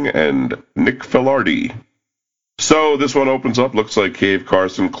Oeming, and Nick Filardi. So this one opens up, looks like Cave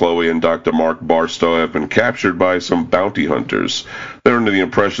Carson, Chloe, and Dr. Mark Barstow have been captured by some bounty hunters. They're under the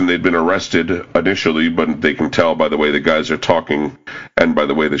impression they'd been arrested initially, but they can tell by the way the guys are talking and by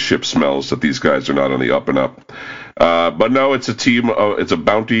the way the ship smells that these guys are not on the up and up. But no, it's a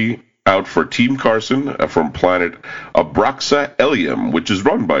bounty out for Team Carson from planet Abraxa Elium, which is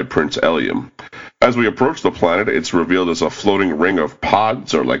run by Prince Elium. As we approach the planet, it's revealed as a floating ring of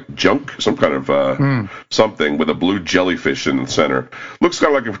pods or like junk, some kind of something with a blue jellyfish in the center. Looks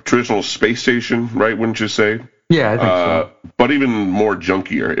kind of like a traditional space station, right? Wouldn't you say? Yeah, I think so. But even more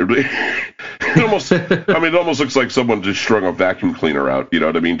junkier. It almost looks like someone just strung a vacuum cleaner out. You know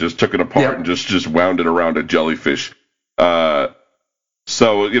what I mean? Just took it apart and just wound it around a jellyfish.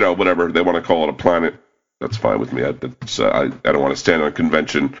 So, whatever. They want to call it a planet. That's fine with me. I don't want to stand on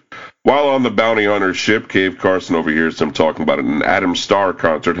convention. While on the bounty hunter ship, Cave Carson overhears them talking about an Adam Starr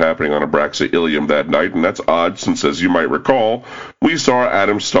concert happening on Abraxa Ilium that night, and that's odd since, as you might recall, we saw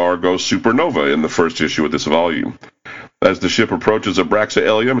Adam Starr go supernova in the first issue of this volume. As the ship approaches Abraxa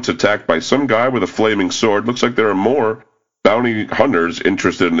Ilium, it's attacked by some guy with a flaming sword. Looks like there are more bounty hunters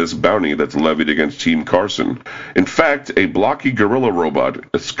interested in this bounty that's levied against Team Carson. In fact, a blocky gorilla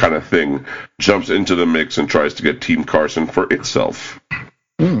robot, this kind of thing, jumps into the mix and tries to get Team Carson for itself.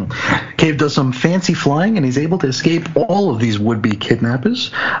 Cave does some fancy flying, and he's able to escape all of these would-be kidnappers.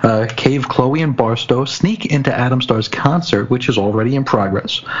 Cave, Chloe, and Barstow sneak into Adam Starr's concert, which is already in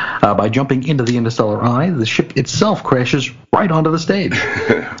progress. By jumping into the interstellar eye, the ship itself crashes right onto the stage,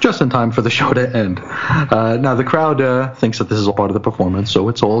 just in time for the show to end. Now, the crowd thinks that this is all part of the performance, so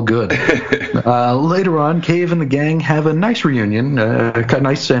it's all good. Later on, Cave and the gang have a nice reunion, a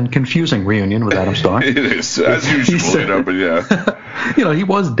nice and confusing reunion with Adam Starr. It is, as usual, but yeah. He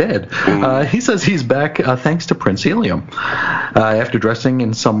was dead. He says he's back thanks to Prince Ilium. After dressing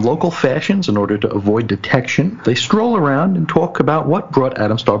in some local fashions in order to avoid detection, they stroll around and talk about what brought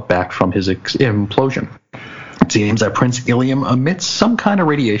Adam Starr back from his implosion. It seems that Prince Ilium emits some kind of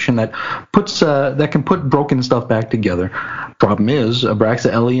radiation that can put broken stuff back together. Problem is,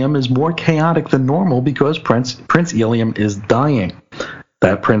 Abraxa Ilium is more chaotic than normal because Prince Ilium is dying.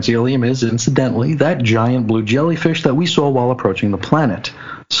 That Prince Ilium is, incidentally, that giant blue jellyfish that we saw while approaching the planet.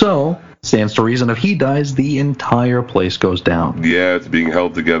 So, stands to reason if he dies, the entire place goes down. Yeah, it's being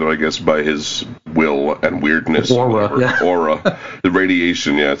held together, I guess, by his will and weirdness. Aura. The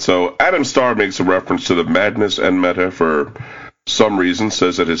radiation, yeah. So, Adam Starr makes a reference to the madness and meta for some reason,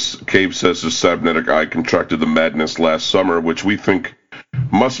 says that Cave says his cybernetic eye contracted the madness last summer, which we think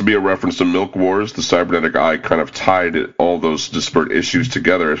must be a reference to Milk Wars. The cybernetic eye kind of tied all those disparate issues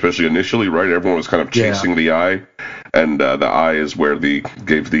together, especially initially, right? Everyone was kind of chasing the eye, and the eye is where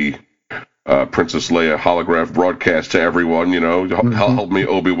gave the Princess Leia holograph broadcast to everyone, help me,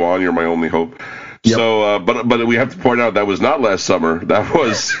 Obi-Wan, you're my only hope. Yep. So, but we have to point out that was not last summer. That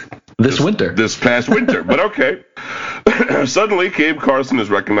was this past winter, but okay. Suddenly, Cave Carson is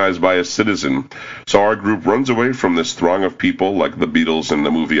recognized by a citizen, so our group runs away from this throng of people like the Beatles in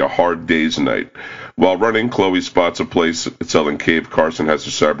the movie A Hard Day's Night. While running, Chloe spots a place selling Cave Carson has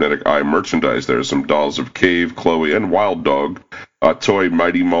a cybernetic eye merchandise. There are some dolls of Cave, Chloe, and Wild Dog. A toy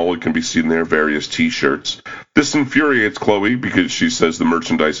Mighty Mole can be seen there, various T-shirts. This infuriates Chloe because she says the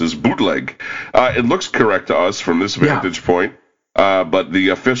merchandise is bootleg. It looks correct to us from this vantage point, but the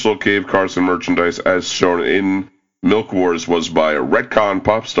official Cave Carson merchandise, as shown in Milk Wars, was by a retcon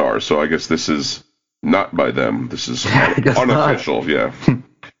pop star, so I guess this is not by them. This is unofficial, yeah.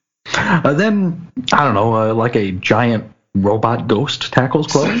 Then, I don't know, like a giant robot ghost tackles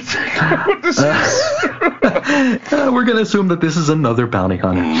Chloe. What this is? We're going to assume that this is another bounty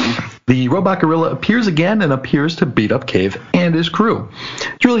hunter. The robot gorilla appears again and appears to beat up Cave and his crew.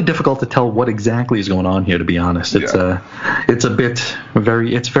 It's really difficult to tell what exactly is going on here, to be honest. It's it's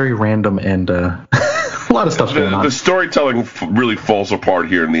very random and a lot of stuff's going on. The storytelling really falls apart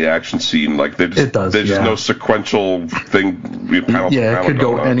here in the action scene. Like there's just no sequential thing. It could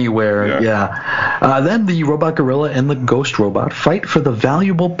go anywhere. Then the robot gorilla and the ghost robot fight for the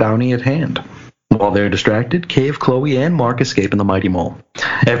valuable bounty at hand. While they're distracted, Cave, Chloe, and Mark escape in the Mighty Mole.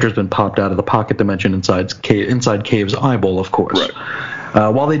 After it's been popped out of the pocket dimension inside Cave's eyeball, of course.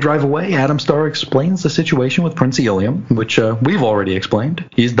 Right. While they drive away, Adam Starr explains the situation with Prince Ilium, which we've already explained.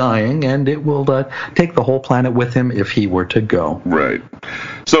 He's dying, and it will take the whole planet with him if he were to go. Right.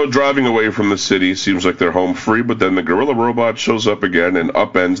 So driving away from the city seems like they're home free, but then the gorilla robot shows up again and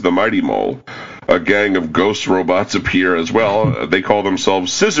upends the Mighty Mole. a gang of ghost robots appear as well. They call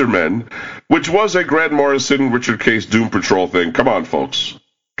themselves Scissormen, which was a Grant Morrison, Richard Case Doom Patrol thing. Come on, folks.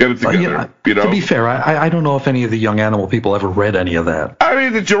 Get it together. To be fair, I don't know if any of the Young Animal people ever read any of that. I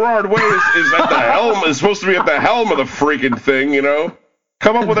mean, the Gerard Way is at the helm, is supposed to be at the helm of the freaking thing,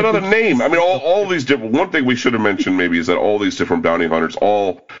 Come up with another name. I mean, all these different... One thing we should have mentioned maybe is that all these different bounty hunters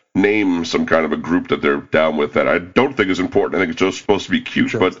all name some kind of a group that they're down with that I don't think is important. I think it's just supposed to be cute,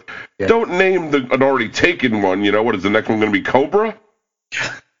 sure. But don't name an already taken one. What is the next one going to be? Cobra?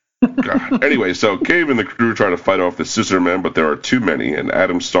 God. Anyway, so Cave and the crew try to fight off the Scissormen, but there are too many, and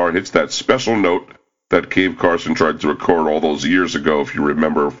Adam Starr hits that special note that Cave Carson tried to record all those years ago, if you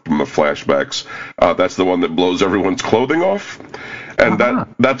remember from the flashbacks. That's the one that blows everyone's clothing off. And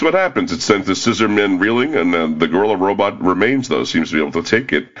that's what happens. It sends the Scissormen reeling, and then the gorilla robot remains, though, seems to be able to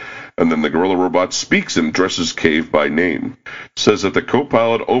take it. And then the gorilla robot speaks and addresses Cave by name. Says that the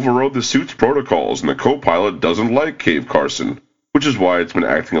co-pilot overrode the suit's protocols, and the co-pilot doesn't like Cave Carson, which is why it's been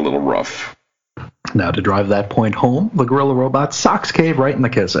acting a little rough. Now, to drive that point home, the gorilla robot socks Cave right in the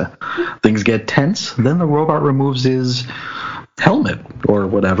kisser. Things get tense. Then the robot removes his helmet or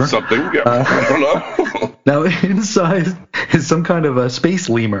whatever. Something, yeah. I don't know. Now, inside is some kind of a space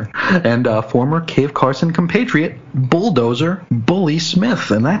lemur and former Cave Carson compatriot, Bulldozer Bully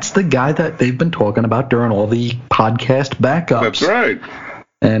Smith. And that's the guy that they've been talking about during all the podcast backups. That's right.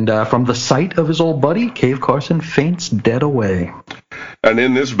 And from the sight of his old buddy, Cave Carson faints dead away. And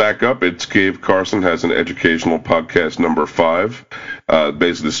in this backup, it's Cave Carson has an educational podcast number 5.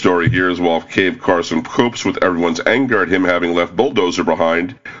 Basically, the story here is while Cave Carson copes with everyone's anger at him having left Bulldozer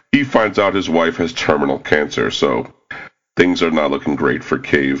behind, he finds out his wife has terminal cancer. So things are not looking great for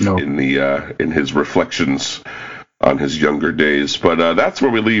Cave in his reflections on his younger days. But that's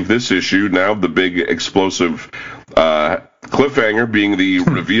where we leave this issue. Now the big explosive cliffhanger being the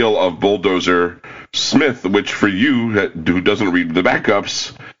reveal of Bulldozer Smith, which for you who doesn't read the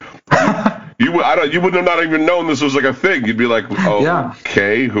backups, you would have not even known this was like a thing. You'd be like,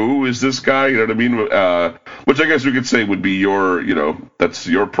 okay, who is this guy? You know what I mean? Which I guess we could say would be your, that's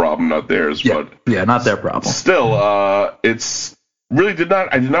your problem, not theirs. Yeah, but not their problem. Still, it's really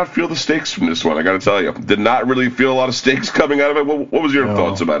I did not feel the stakes from this one. I got to tell you, did not really feel a lot of stakes coming out of it. What was your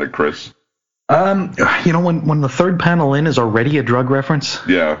thoughts about it, Chris? When the third panel in is already a drug reference.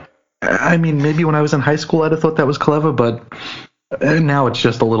 Yeah. I mean, maybe when I was in high school, I'd have thought that was clever, but now it's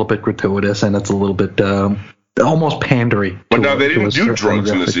just a little bit gratuitous and it's a little bit almost pandery. But now they didn't do drugs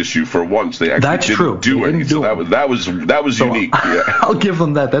in this issue for once. They actually didn't do anything. So that was unique. Yeah. I'll give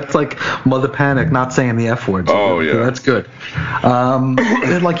them that. That's like Mother Panic not saying the F word. Oh yeah, that's good.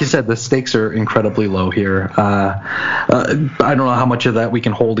 Like you said, the stakes are incredibly low here. I don't know how much of that we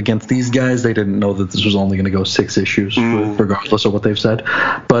can hold against these guys. They didn't know that this was only going to go 6 issues, regardless of what they've said.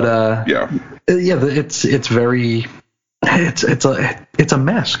 But it's very. It's a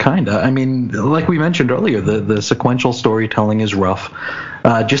mess, kinda. I mean, like we mentioned earlier, the sequential storytelling is rough.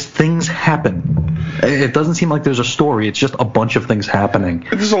 Just things happen. It doesn't seem like there's a story. It's just a bunch of things happening.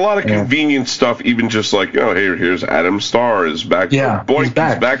 There's a lot of convenient stuff, even just like, here's Adam Starr is back. Yeah, Boink, he's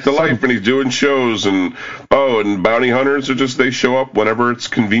back to life, and he's doing shows, and bounty hunters are just, they show up whenever it's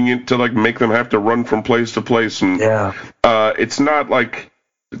convenient to like make them have to run from place to place, and it's not like,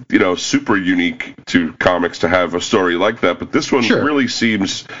 super unique to comics to have a story like that, but this one really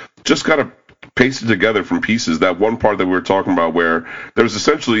seems just kind of pasted together from pieces. That one part that we were talking about where there was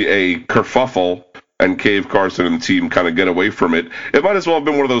essentially a kerfuffle and Cave Carson and the team kind of get away from it. It might as well have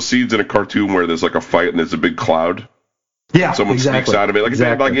been one of those scenes in a cartoon where there's like a fight and there's a big cloud. Yeah, someone speaks out of it.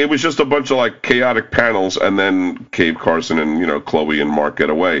 Like it was just a bunch of like chaotic panels, and then Cave Carson and Chloe and Mark get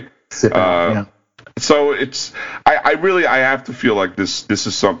away. So it's I have to feel like this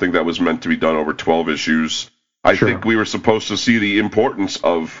is something that was meant to be done over 12 issues. I think we were supposed to see the importance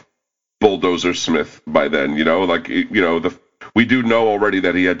of Bulldozer Smith by then. We do know already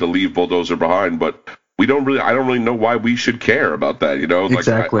that he had to leave Bulldozer behind, but I don't really know why we should care about that.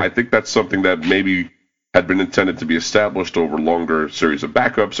 Exactly. I think that's something that maybe had been intended to be established over longer series of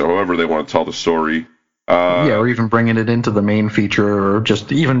backups, or however they want to tell the story. Or even bringing it into the main feature, or just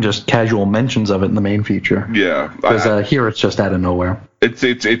casual mentions of it in the main feature. Yeah, because here it's just out of nowhere. It's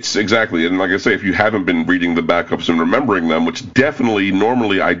exactly, and like I say, if you haven't been reading the backups and remembering them, which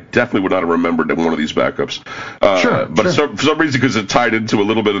normally I definitely would not have remembered in one of these backups. But for some reason, because it tied into a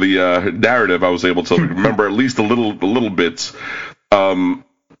little bit of the narrative, I was able to remember at least the little bits.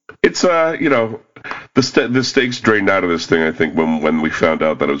 It's the stakes drained out of this thing, I think, when we found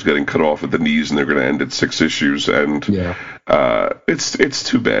out that it was getting cut off at the knees and they're going to end at 6 issues, and it's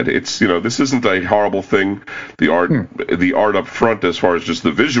too bad. It's this isn't a horrible thing. The art up front, as far as just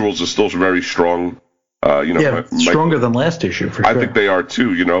the visuals, is still very strong. Stronger than last issue for sure. I think they are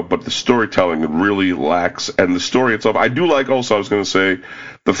too, but the storytelling really lacks, and the story itself. I do like. Also, I was going to say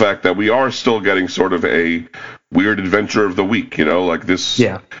the fact that we are still getting sort of a weird adventure of the week, like this.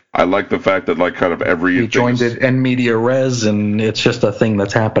 Yeah. I like the fact that kind of every. He joined it in media res, and it's just a thing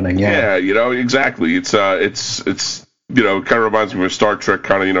that's happening. Yeah. Yeah, exactly. It's kind of reminds me of Star Trek,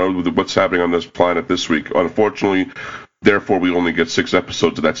 kind of what's happening on this planet this week. Unfortunately. Therefore, we only get 6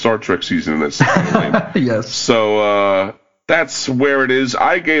 episodes of that Star Trek season in this. Yes. So that's where it is.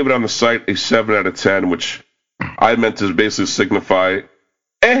 I gave it on the site a 7 out of 10, which I meant to basically signify,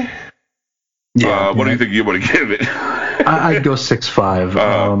 What do you think you want to give it? I'd go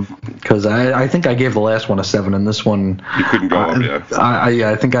 6.5 because I think I gave the last one a 7, and this one you couldn't go up. Yeah.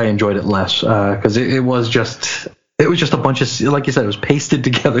 I think I enjoyed it less because it was just. It was just a bunch of, like you said, it was pasted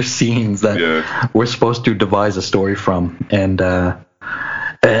together scenes that we're supposed to devise a story from, and there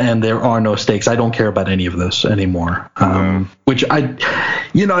are no stakes. I don't care about any of this anymore. Which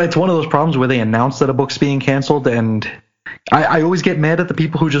it's one of those problems where they announce that a book's being canceled, and I always get mad at the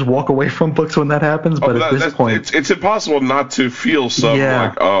people who just walk away from books when that happens. But at this point, it's impossible not to feel something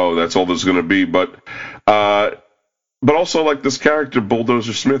like, oh, that's all there's going to be. But also like this character,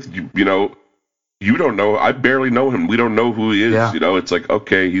 Bulldozer Smith, you don't know. I barely know him. We don't know who he is. Yeah. It's like,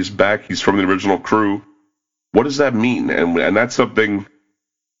 okay, he's back. He's from the original crew. What does that mean? And that's something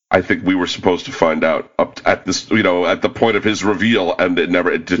I think we were supposed to find out up at this, at the point of his reveal, and it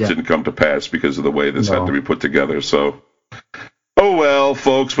just didn't come to pass because of the way this had to be put together. So, oh well,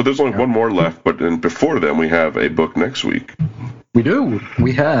 folks. But there's only one more left. But before then, we have a book next week. We do.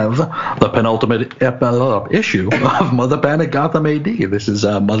 We have the penultimate issue of Mother Panic Gotham AD. This is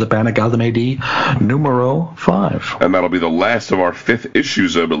Mother Panic Gotham AD numero 5. And that'll be the last of our 5th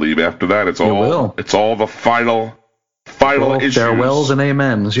issues, I believe. After that, it's all the final issues. Farewells and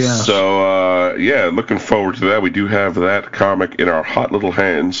amens, yeah. So, looking forward to that. We do have that comic in our hot little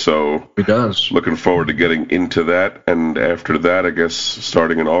hands, so... It does. Looking forward to getting into that. And after that, I guess,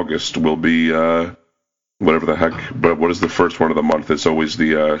 starting in August, will be... whatever the heck, but what is the first one of the month? It's always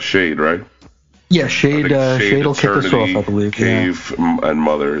the Shade, right? Yeah, Shade will kick us off, I believe. Cave and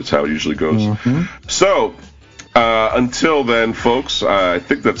Mother is how it usually goes. Mm-hmm. So, until then, folks, I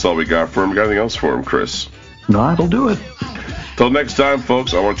think that's all we got for him. Got anything else for him, Chris? No, that'll do it. Till next time,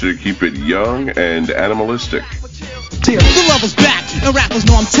 folks, I want you to keep it young and animalistic. The level's back, and rappers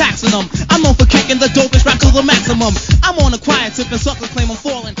know I'm taxing them. I'm known for kicking the dopest rap to the maximum. I'm on a quiet tip, and suckers claim I'm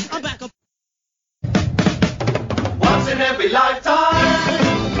falling. I'm back up. Once in every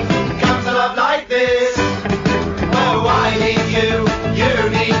lifetime comes a love like this. Oh, I need you, you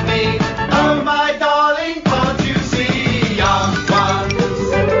need me. Oh, my darling, can't you see? Young ones,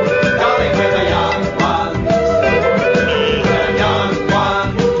 darling, we're the young ones. The young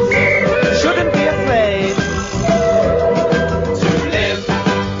ones shouldn't be afraid to live,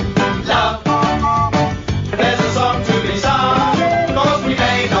 love. There's a song to be sung, 'cause we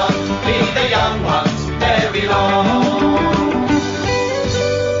may not be the young ones very long.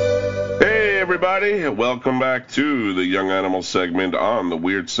 Everybody, welcome back to the Young Animal segment on the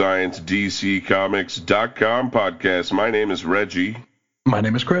Weird Science DCComics.com podcast. My name is Reggie. My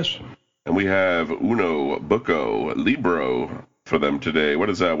name is Chris. And we have Uno, Bucco, Libro for them today. What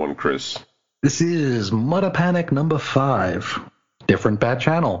is that one, Chris? This is Mother Panic number 5. Different Bat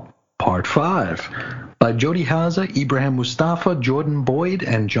Channel, part 5. By Jody Haza, Ibrahim Mustafa, Jordan Boyd,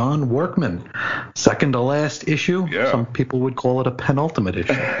 and John Workman. Second to last issue. Yeah. Some people would call it a penultimate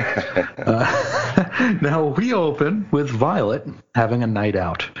issue. Now, we open with Violet having a night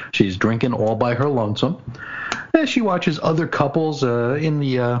out. She's drinking all by her lonesome. She watches other couples in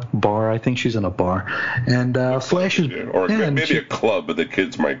the bar. I think she's in a bar. And flashes... Yeah, or maybe a club, but the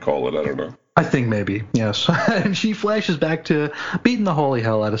kids might call it. I don't know. I think maybe, yes. And she flashes back to beating the holy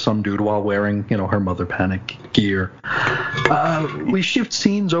hell out of some dude while wearing, her Mother Panic gear. We shift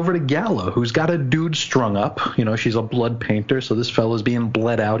scenes over to Gala, who's got a dude strung up. She's a blood painter, so this fella's being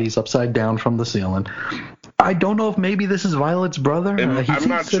bled out. He's upside down from the ceiling. I don't know if maybe this is Violet's brother. I'm not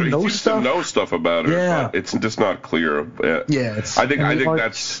sure. He seems to know stuff about her. Yeah. But it's just not clear. Yeah. I think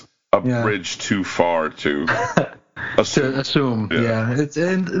that's a bridge too far to... Assume. Yeah.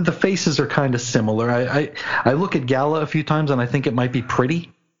 And the faces are kind of similar. I look at Gala a few times and I think it might be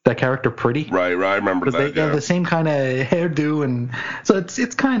Pretty that character Pretty. Right, I remember that. They have the same kind of hairdo, and so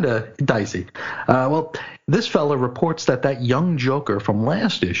it's kind of dicey. Well, this fella reports that young Joker from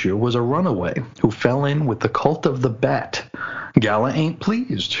last issue was a runaway who fell in with the Cult of the Bat. Gala ain't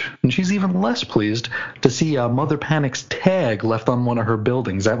pleased, and she's even less pleased to see Mother Panic's tag left on one of her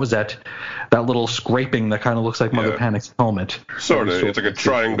buildings. That was that little scraping that kind of looks like Mother Panic's helmet. Sort of. It's like a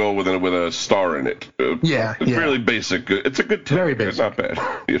triangle with a star in it. It's really basic. It's a good tag. Very basic. It's not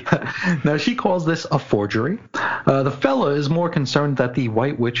bad. Now, she calls this a forgery. The fella is more concerned that the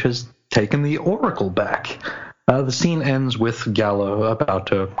White Witch has taken the Oracle back. The scene ends with Gala about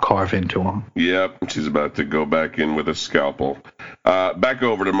to carve into him. Yep, she's about to go back in with a scalpel. Back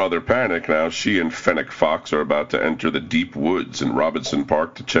over to Mother Panic now. She and Fennec Fox are about to enter the deep woods in Robinson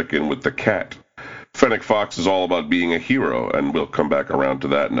Park to check in with the cat. Fennec Fox is all about being a hero, and we'll come back around to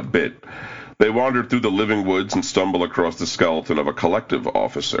that in a bit. They wander through the living woods and stumble across the skeleton of a collective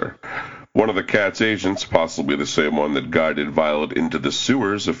officer. One of the cat's agents, possibly the same one that guided Violet into the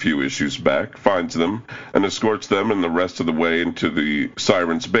sewers a few issues back, finds them and escorts them and the rest of the way into the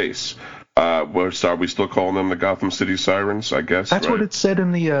Sirens' base. Are we still calling them the Gotham City Sirens, I guess? That's right? What it said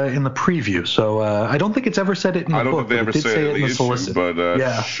in the preview. So I don't think it's ever said it in the book. I don't think they ever say it in the issue,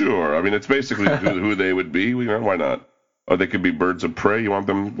 but sure. I mean, it's basically who they would be. Why not? Or they could be birds of prey. You want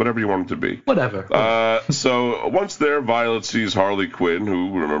them, whatever you want them to be. Whatever. So once there, Violet sees Harley Quinn,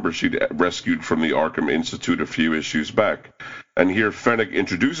 who, remember, she'd rescued from the Arkham Institute a few issues back. And here Fennec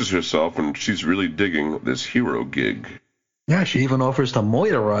introduces herself, and she's really digging this hero gig. Yeah, she even offers to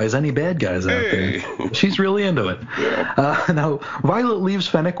moisturize any bad guys out there. She's really into it. Yeah. Now, Violet leaves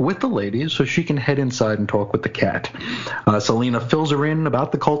Fennec with the ladies so she can head inside and talk with the cat. Selina fills her in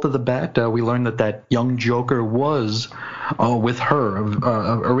about the Cult of the Bat. We learned that young Joker was with her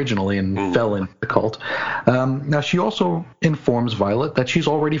originally and fell into the cult. Now, she also informs Violet that she's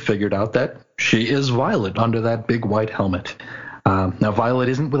already figured out that she is Violet under that big white helmet. Now, Violet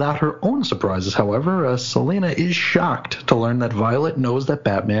isn't without her own surprises, however. Selina is shocked to learn that Violet knows that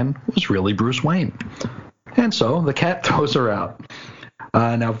Batman was really Bruce Wayne. And so the cat throws her out.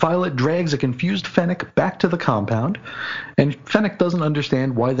 Now, Violet drags a confused Fennec back to the compound, and Fennec doesn't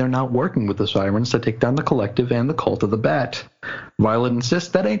understand why they're not working with the Sirens to take down the Collective and the Cult of the Bat. Violet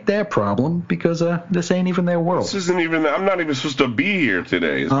insists that ain't their problem because this ain't even their world. This isn't even. I'm not even supposed to be here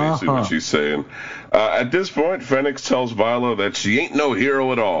today, is basically what she's saying. At this point, Fennec tells Violet that she ain't no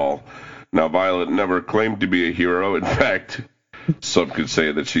hero at all. Now, Violet never claimed to be a hero. In fact, some could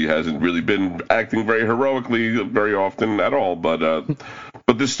say that she hasn't really been acting very heroically very often at all, but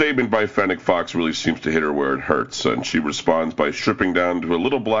this statement by Fennec Fox really seems to hit her where it hurts, and she responds by stripping down to a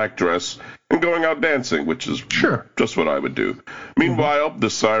little black dress and going out dancing, which is just what I would do. Meanwhile, the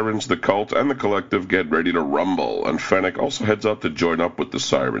Sirens, the Cult, and the Collective get ready to rumble, and Fennec also heads out to join up with the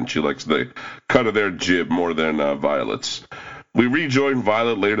Sirens. She likes the cut of their jib more than Violet's. We rejoin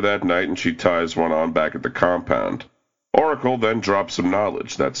Violet later that night, and she ties one on back at the compound. Oracle then drops some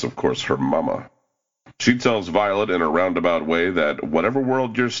knowledge. That's, of course, her mama. She tells Violet in a roundabout way that whatever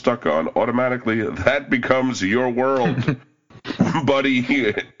world you're stuck on, automatically that becomes your world. Buddy,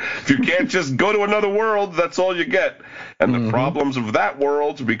 if you can't just go to another world, that's all you get. And the problems of that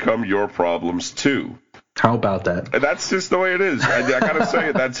world become your problems, too. How about that? And that's just the way it is. I gotta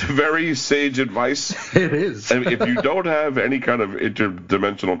say, that's very sage advice. It is. And if you don't have any kind of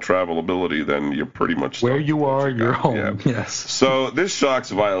interdimensional travel ability, then you're pretty much where you are, you're home. Yeah. Yes. So this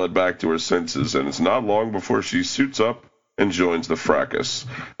shocks Violet back to her senses, and it's not long before she suits up and joins the fracas.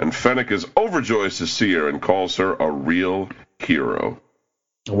 And Fennec is overjoyed to see her and calls her a real hero.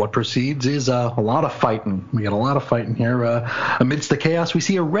 What proceeds is a lot of fighting. We got a lot of fighting here. Amidst the chaos, we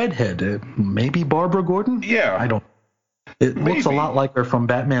see a redhead. Maybe Barbara Gordon? Yeah. I don't. It looks a lot like her from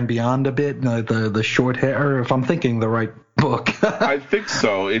Batman Beyond a bit. The short hair. If I'm thinking the right book. I think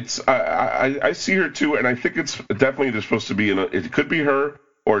so. It's I see her too, and I think it's definitely just supposed to be it could be her,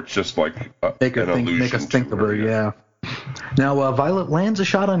 or it's just like make us think of her. Yeah. Now, Violet lands a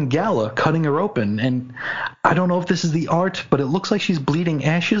shot on Gala, cutting her open, and I don't know if this is the art, but it looks like she's bleeding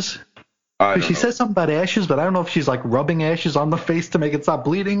ashes. She says something about ashes, but I don't know if she's like rubbing ashes on the face to make it stop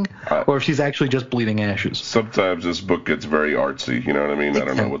bleeding, or if she's actually just bleeding ashes. Sometimes this book gets very artsy, you know what I mean? I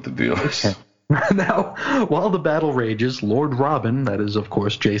don't know what the deal is. Now, while the battle rages, Lord Robin, that is, of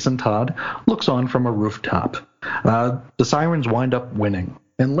course, Jason Todd, looks on from a rooftop. The Sirens wind up winning.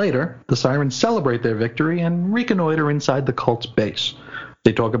 And later, the Sirens celebrate their victory and reconnoiter inside the cult's base.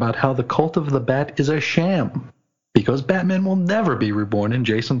 They talk about how the Cult of the Bat is a sham, because Batman will never be reborn in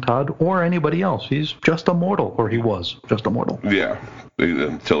Jason Todd or anybody else. He's just a mortal, or he was just a mortal. Yeah,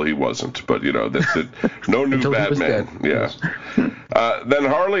 until he wasn't. But, that's it. No new Batman. Yeah. Then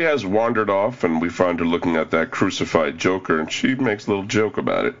Harley has wandered off, and we find her looking at that crucified Joker, and she makes a little joke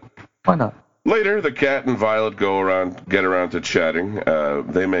about it. Why not? Later, the cat and Violet get around to chatting.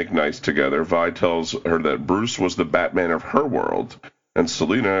 They make nice together. Vi tells her that Bruce was the Batman of her world, and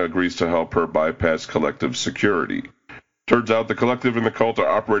Selina agrees to help her bypass collective security. Turns out the collective and the cult are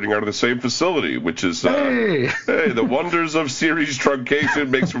operating out of the same facility, which is, hey, the wonders of series truncation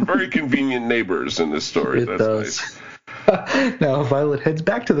makes for very convenient neighbors in this story. It does. Nice. Now, Violet heads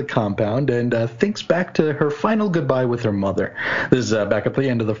back to the compound and thinks back to her final goodbye with her mother. This is back at the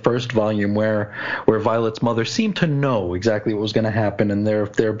end of the first volume where Violet's mother seemed to know exactly what was going to happen, and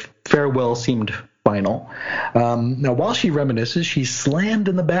their farewell seemed final. Now, while she reminisces, she's slammed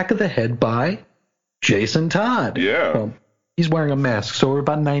in the back of the head by Jason Todd. Yeah. Well, he's wearing a mask, so we're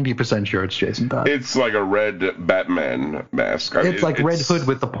about 90% sure it's Jason Todd. It's like a red Batman mask. It's like Red Hood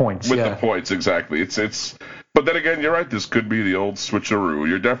with the points. With the points, exactly. But then again, you're right. This could be the old switcheroo.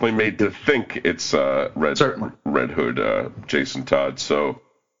 You're definitely made to think it's Red Hood, Jason Todd. So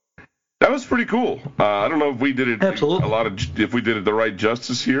that was pretty cool. I don't know if we did it if we did it the right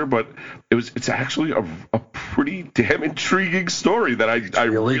justice here, but it's actually a pretty damn intriguing story that I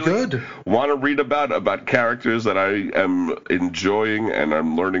really want to read about characters that I am enjoying and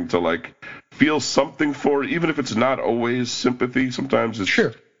I'm learning to feel something for, even if it's not always sympathy. Sometimes it's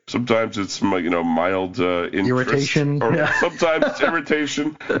Sometimes it's mild irritation, or sometimes it's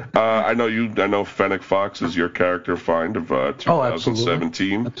irritation. I know Fennec Fox is your character find of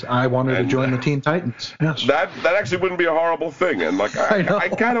 2017. Absolutely. I wanted to join the Teen Titans. Yes. That actually wouldn't be a horrible thing, and I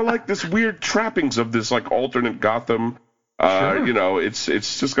kind of like this weird trappings of this alternate Gotham. It's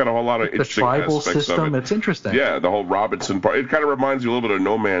just got a whole lot of interesting tribal aspects system. of it. It's interesting. Yeah, the whole Robinson part. It kind of reminds you a little bit of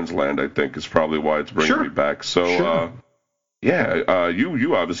No Man's Land. I think is probably why it's bringing me back. So.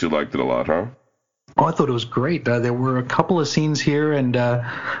 You obviously liked it a lot, huh? Oh, I thought it was great. There were a couple of scenes here, and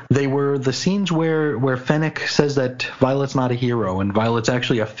they were the scenes where Fennec says that Violet's not a hero, and Violet's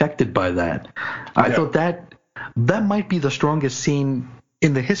actually affected by that. I thought that might be the strongest scene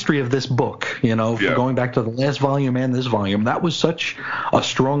in the history of this book, going back to the last volume and this volume. That was such a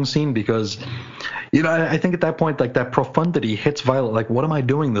strong scene because, I think at that point, that profundity hits Violet. Like, what am I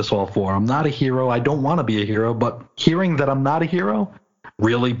doing this all for? I'm not a hero. I don't want to be a hero, but hearing that I'm not a hero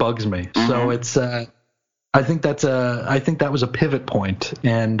really bugs me. Mm-hmm. So it's, I think that was a pivot point.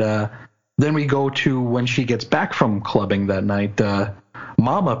 And then we go to when she gets back from clubbing that night.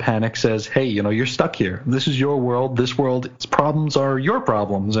 Mama Panic says, hey, you're stuck here. This is your world. This world's problems are your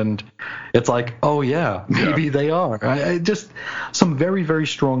problems. And it's like, oh, yeah, maybe they are. I just some very, very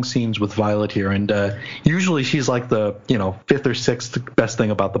strong scenes with Violet here. And usually she's like the, fifth or sixth best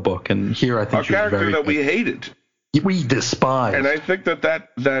thing about the book. And here I think she's very... A character that we hated. We despise. And I think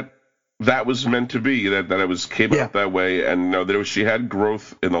that was meant to be, that it came out that way. And she had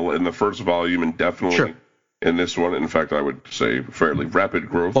growth in the first volume and definitely... In this one, in fact, I would say fairly rapid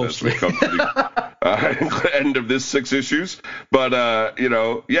growth as we come to the end of this 6 issues. But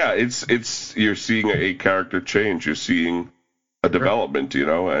it's you're seeing a character change. You're seeing a development,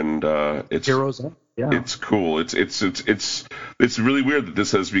 and it's heroes. Yeah. It's cool. It's really weird that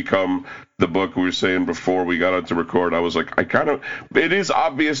this has become the book we were saying before we got on to record. I was like, it is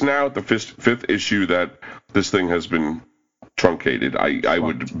obvious now at the fifth issue that this thing has been truncated. I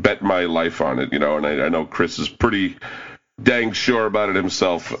would bet my life on it, and I know Chris is pretty dang sure about it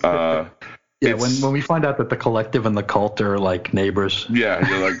himself. When we find out that the collective and the cult are like neighbors. Yeah,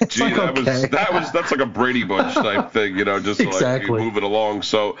 you're like, gee, that's like a Brady Bunch type thing, just exactly. To move it along.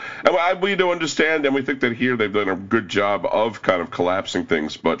 So we do understand, and we think that here they've done a good job of kind of collapsing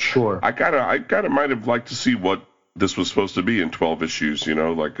things. But I kind of might have liked to see what this was supposed to be in 12 issues,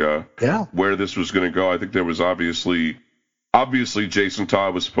 where this was going to go. I think there was obviously Jason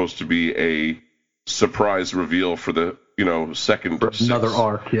Todd was supposed to be a surprise reveal for the second another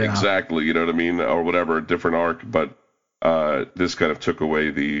arc, exactly, you know what I mean, or whatever, a different arc. But this kind of took away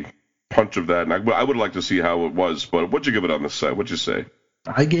the punch of that, and I would like to see how it was. But what'd you give it on this side? What'd you say?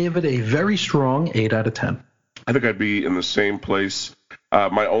 I gave it a very strong 8 out of 10. I think I'd be in the same place.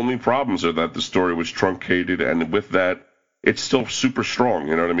 My only problems are that the story was truncated, and with that, it's still super strong.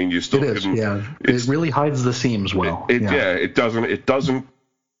 You know what I mean? You still it really hides the seams well. It doesn't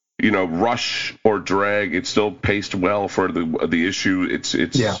rush or drag. It's still paced well for the issue. It's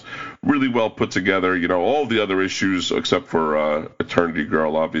really well put together. All the other issues except for Eternity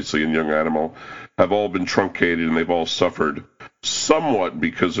Girl, obviously, and Young Animal have all been truncated, and they've all suffered somewhat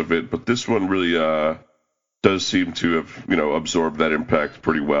because of it. But this one really does seem to have absorbed that impact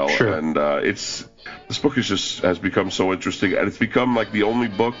pretty well. Sure. And this book has become so interesting, and it's become like the only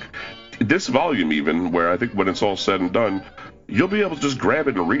book, this volume even, where I think when it's all said and done, you'll be able to just grab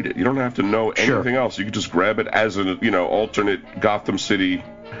it and read it. You don't have to know anything else. You can just grab it as an, alternate Gotham City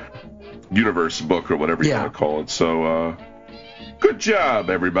universe book or whatever you want to call it. So, good job,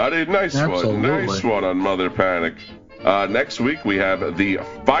 everybody. Nice one. Nice one on Mother Panic. Next week, we have the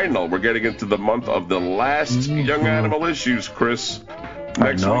final. We're getting into the month of the last Young Animal issues, Chris.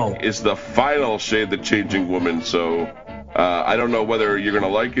 Next week is the final Shade the Changing Woman. So I don't know whether you're going to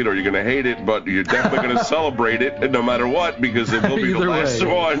like it or you're going to hate it, but you're definitely going to celebrate it no matter what, because it will be the last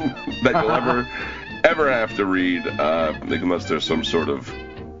one that you'll ever have to read, unless there's some sort of,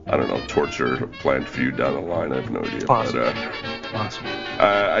 I don't know, torture planned for you down the line. I have no idea. Possible.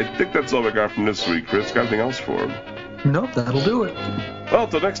 I think that's all we got from this week. Chris, got anything else for him? Nope, that'll do it. Well,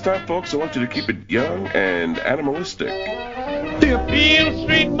 till next time, folks, I want you to keep it young and animalistic. Beale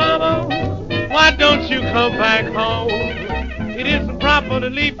Street, mama, why don't you come back home? It isn't proper to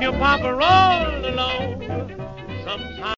leave your papa all alone.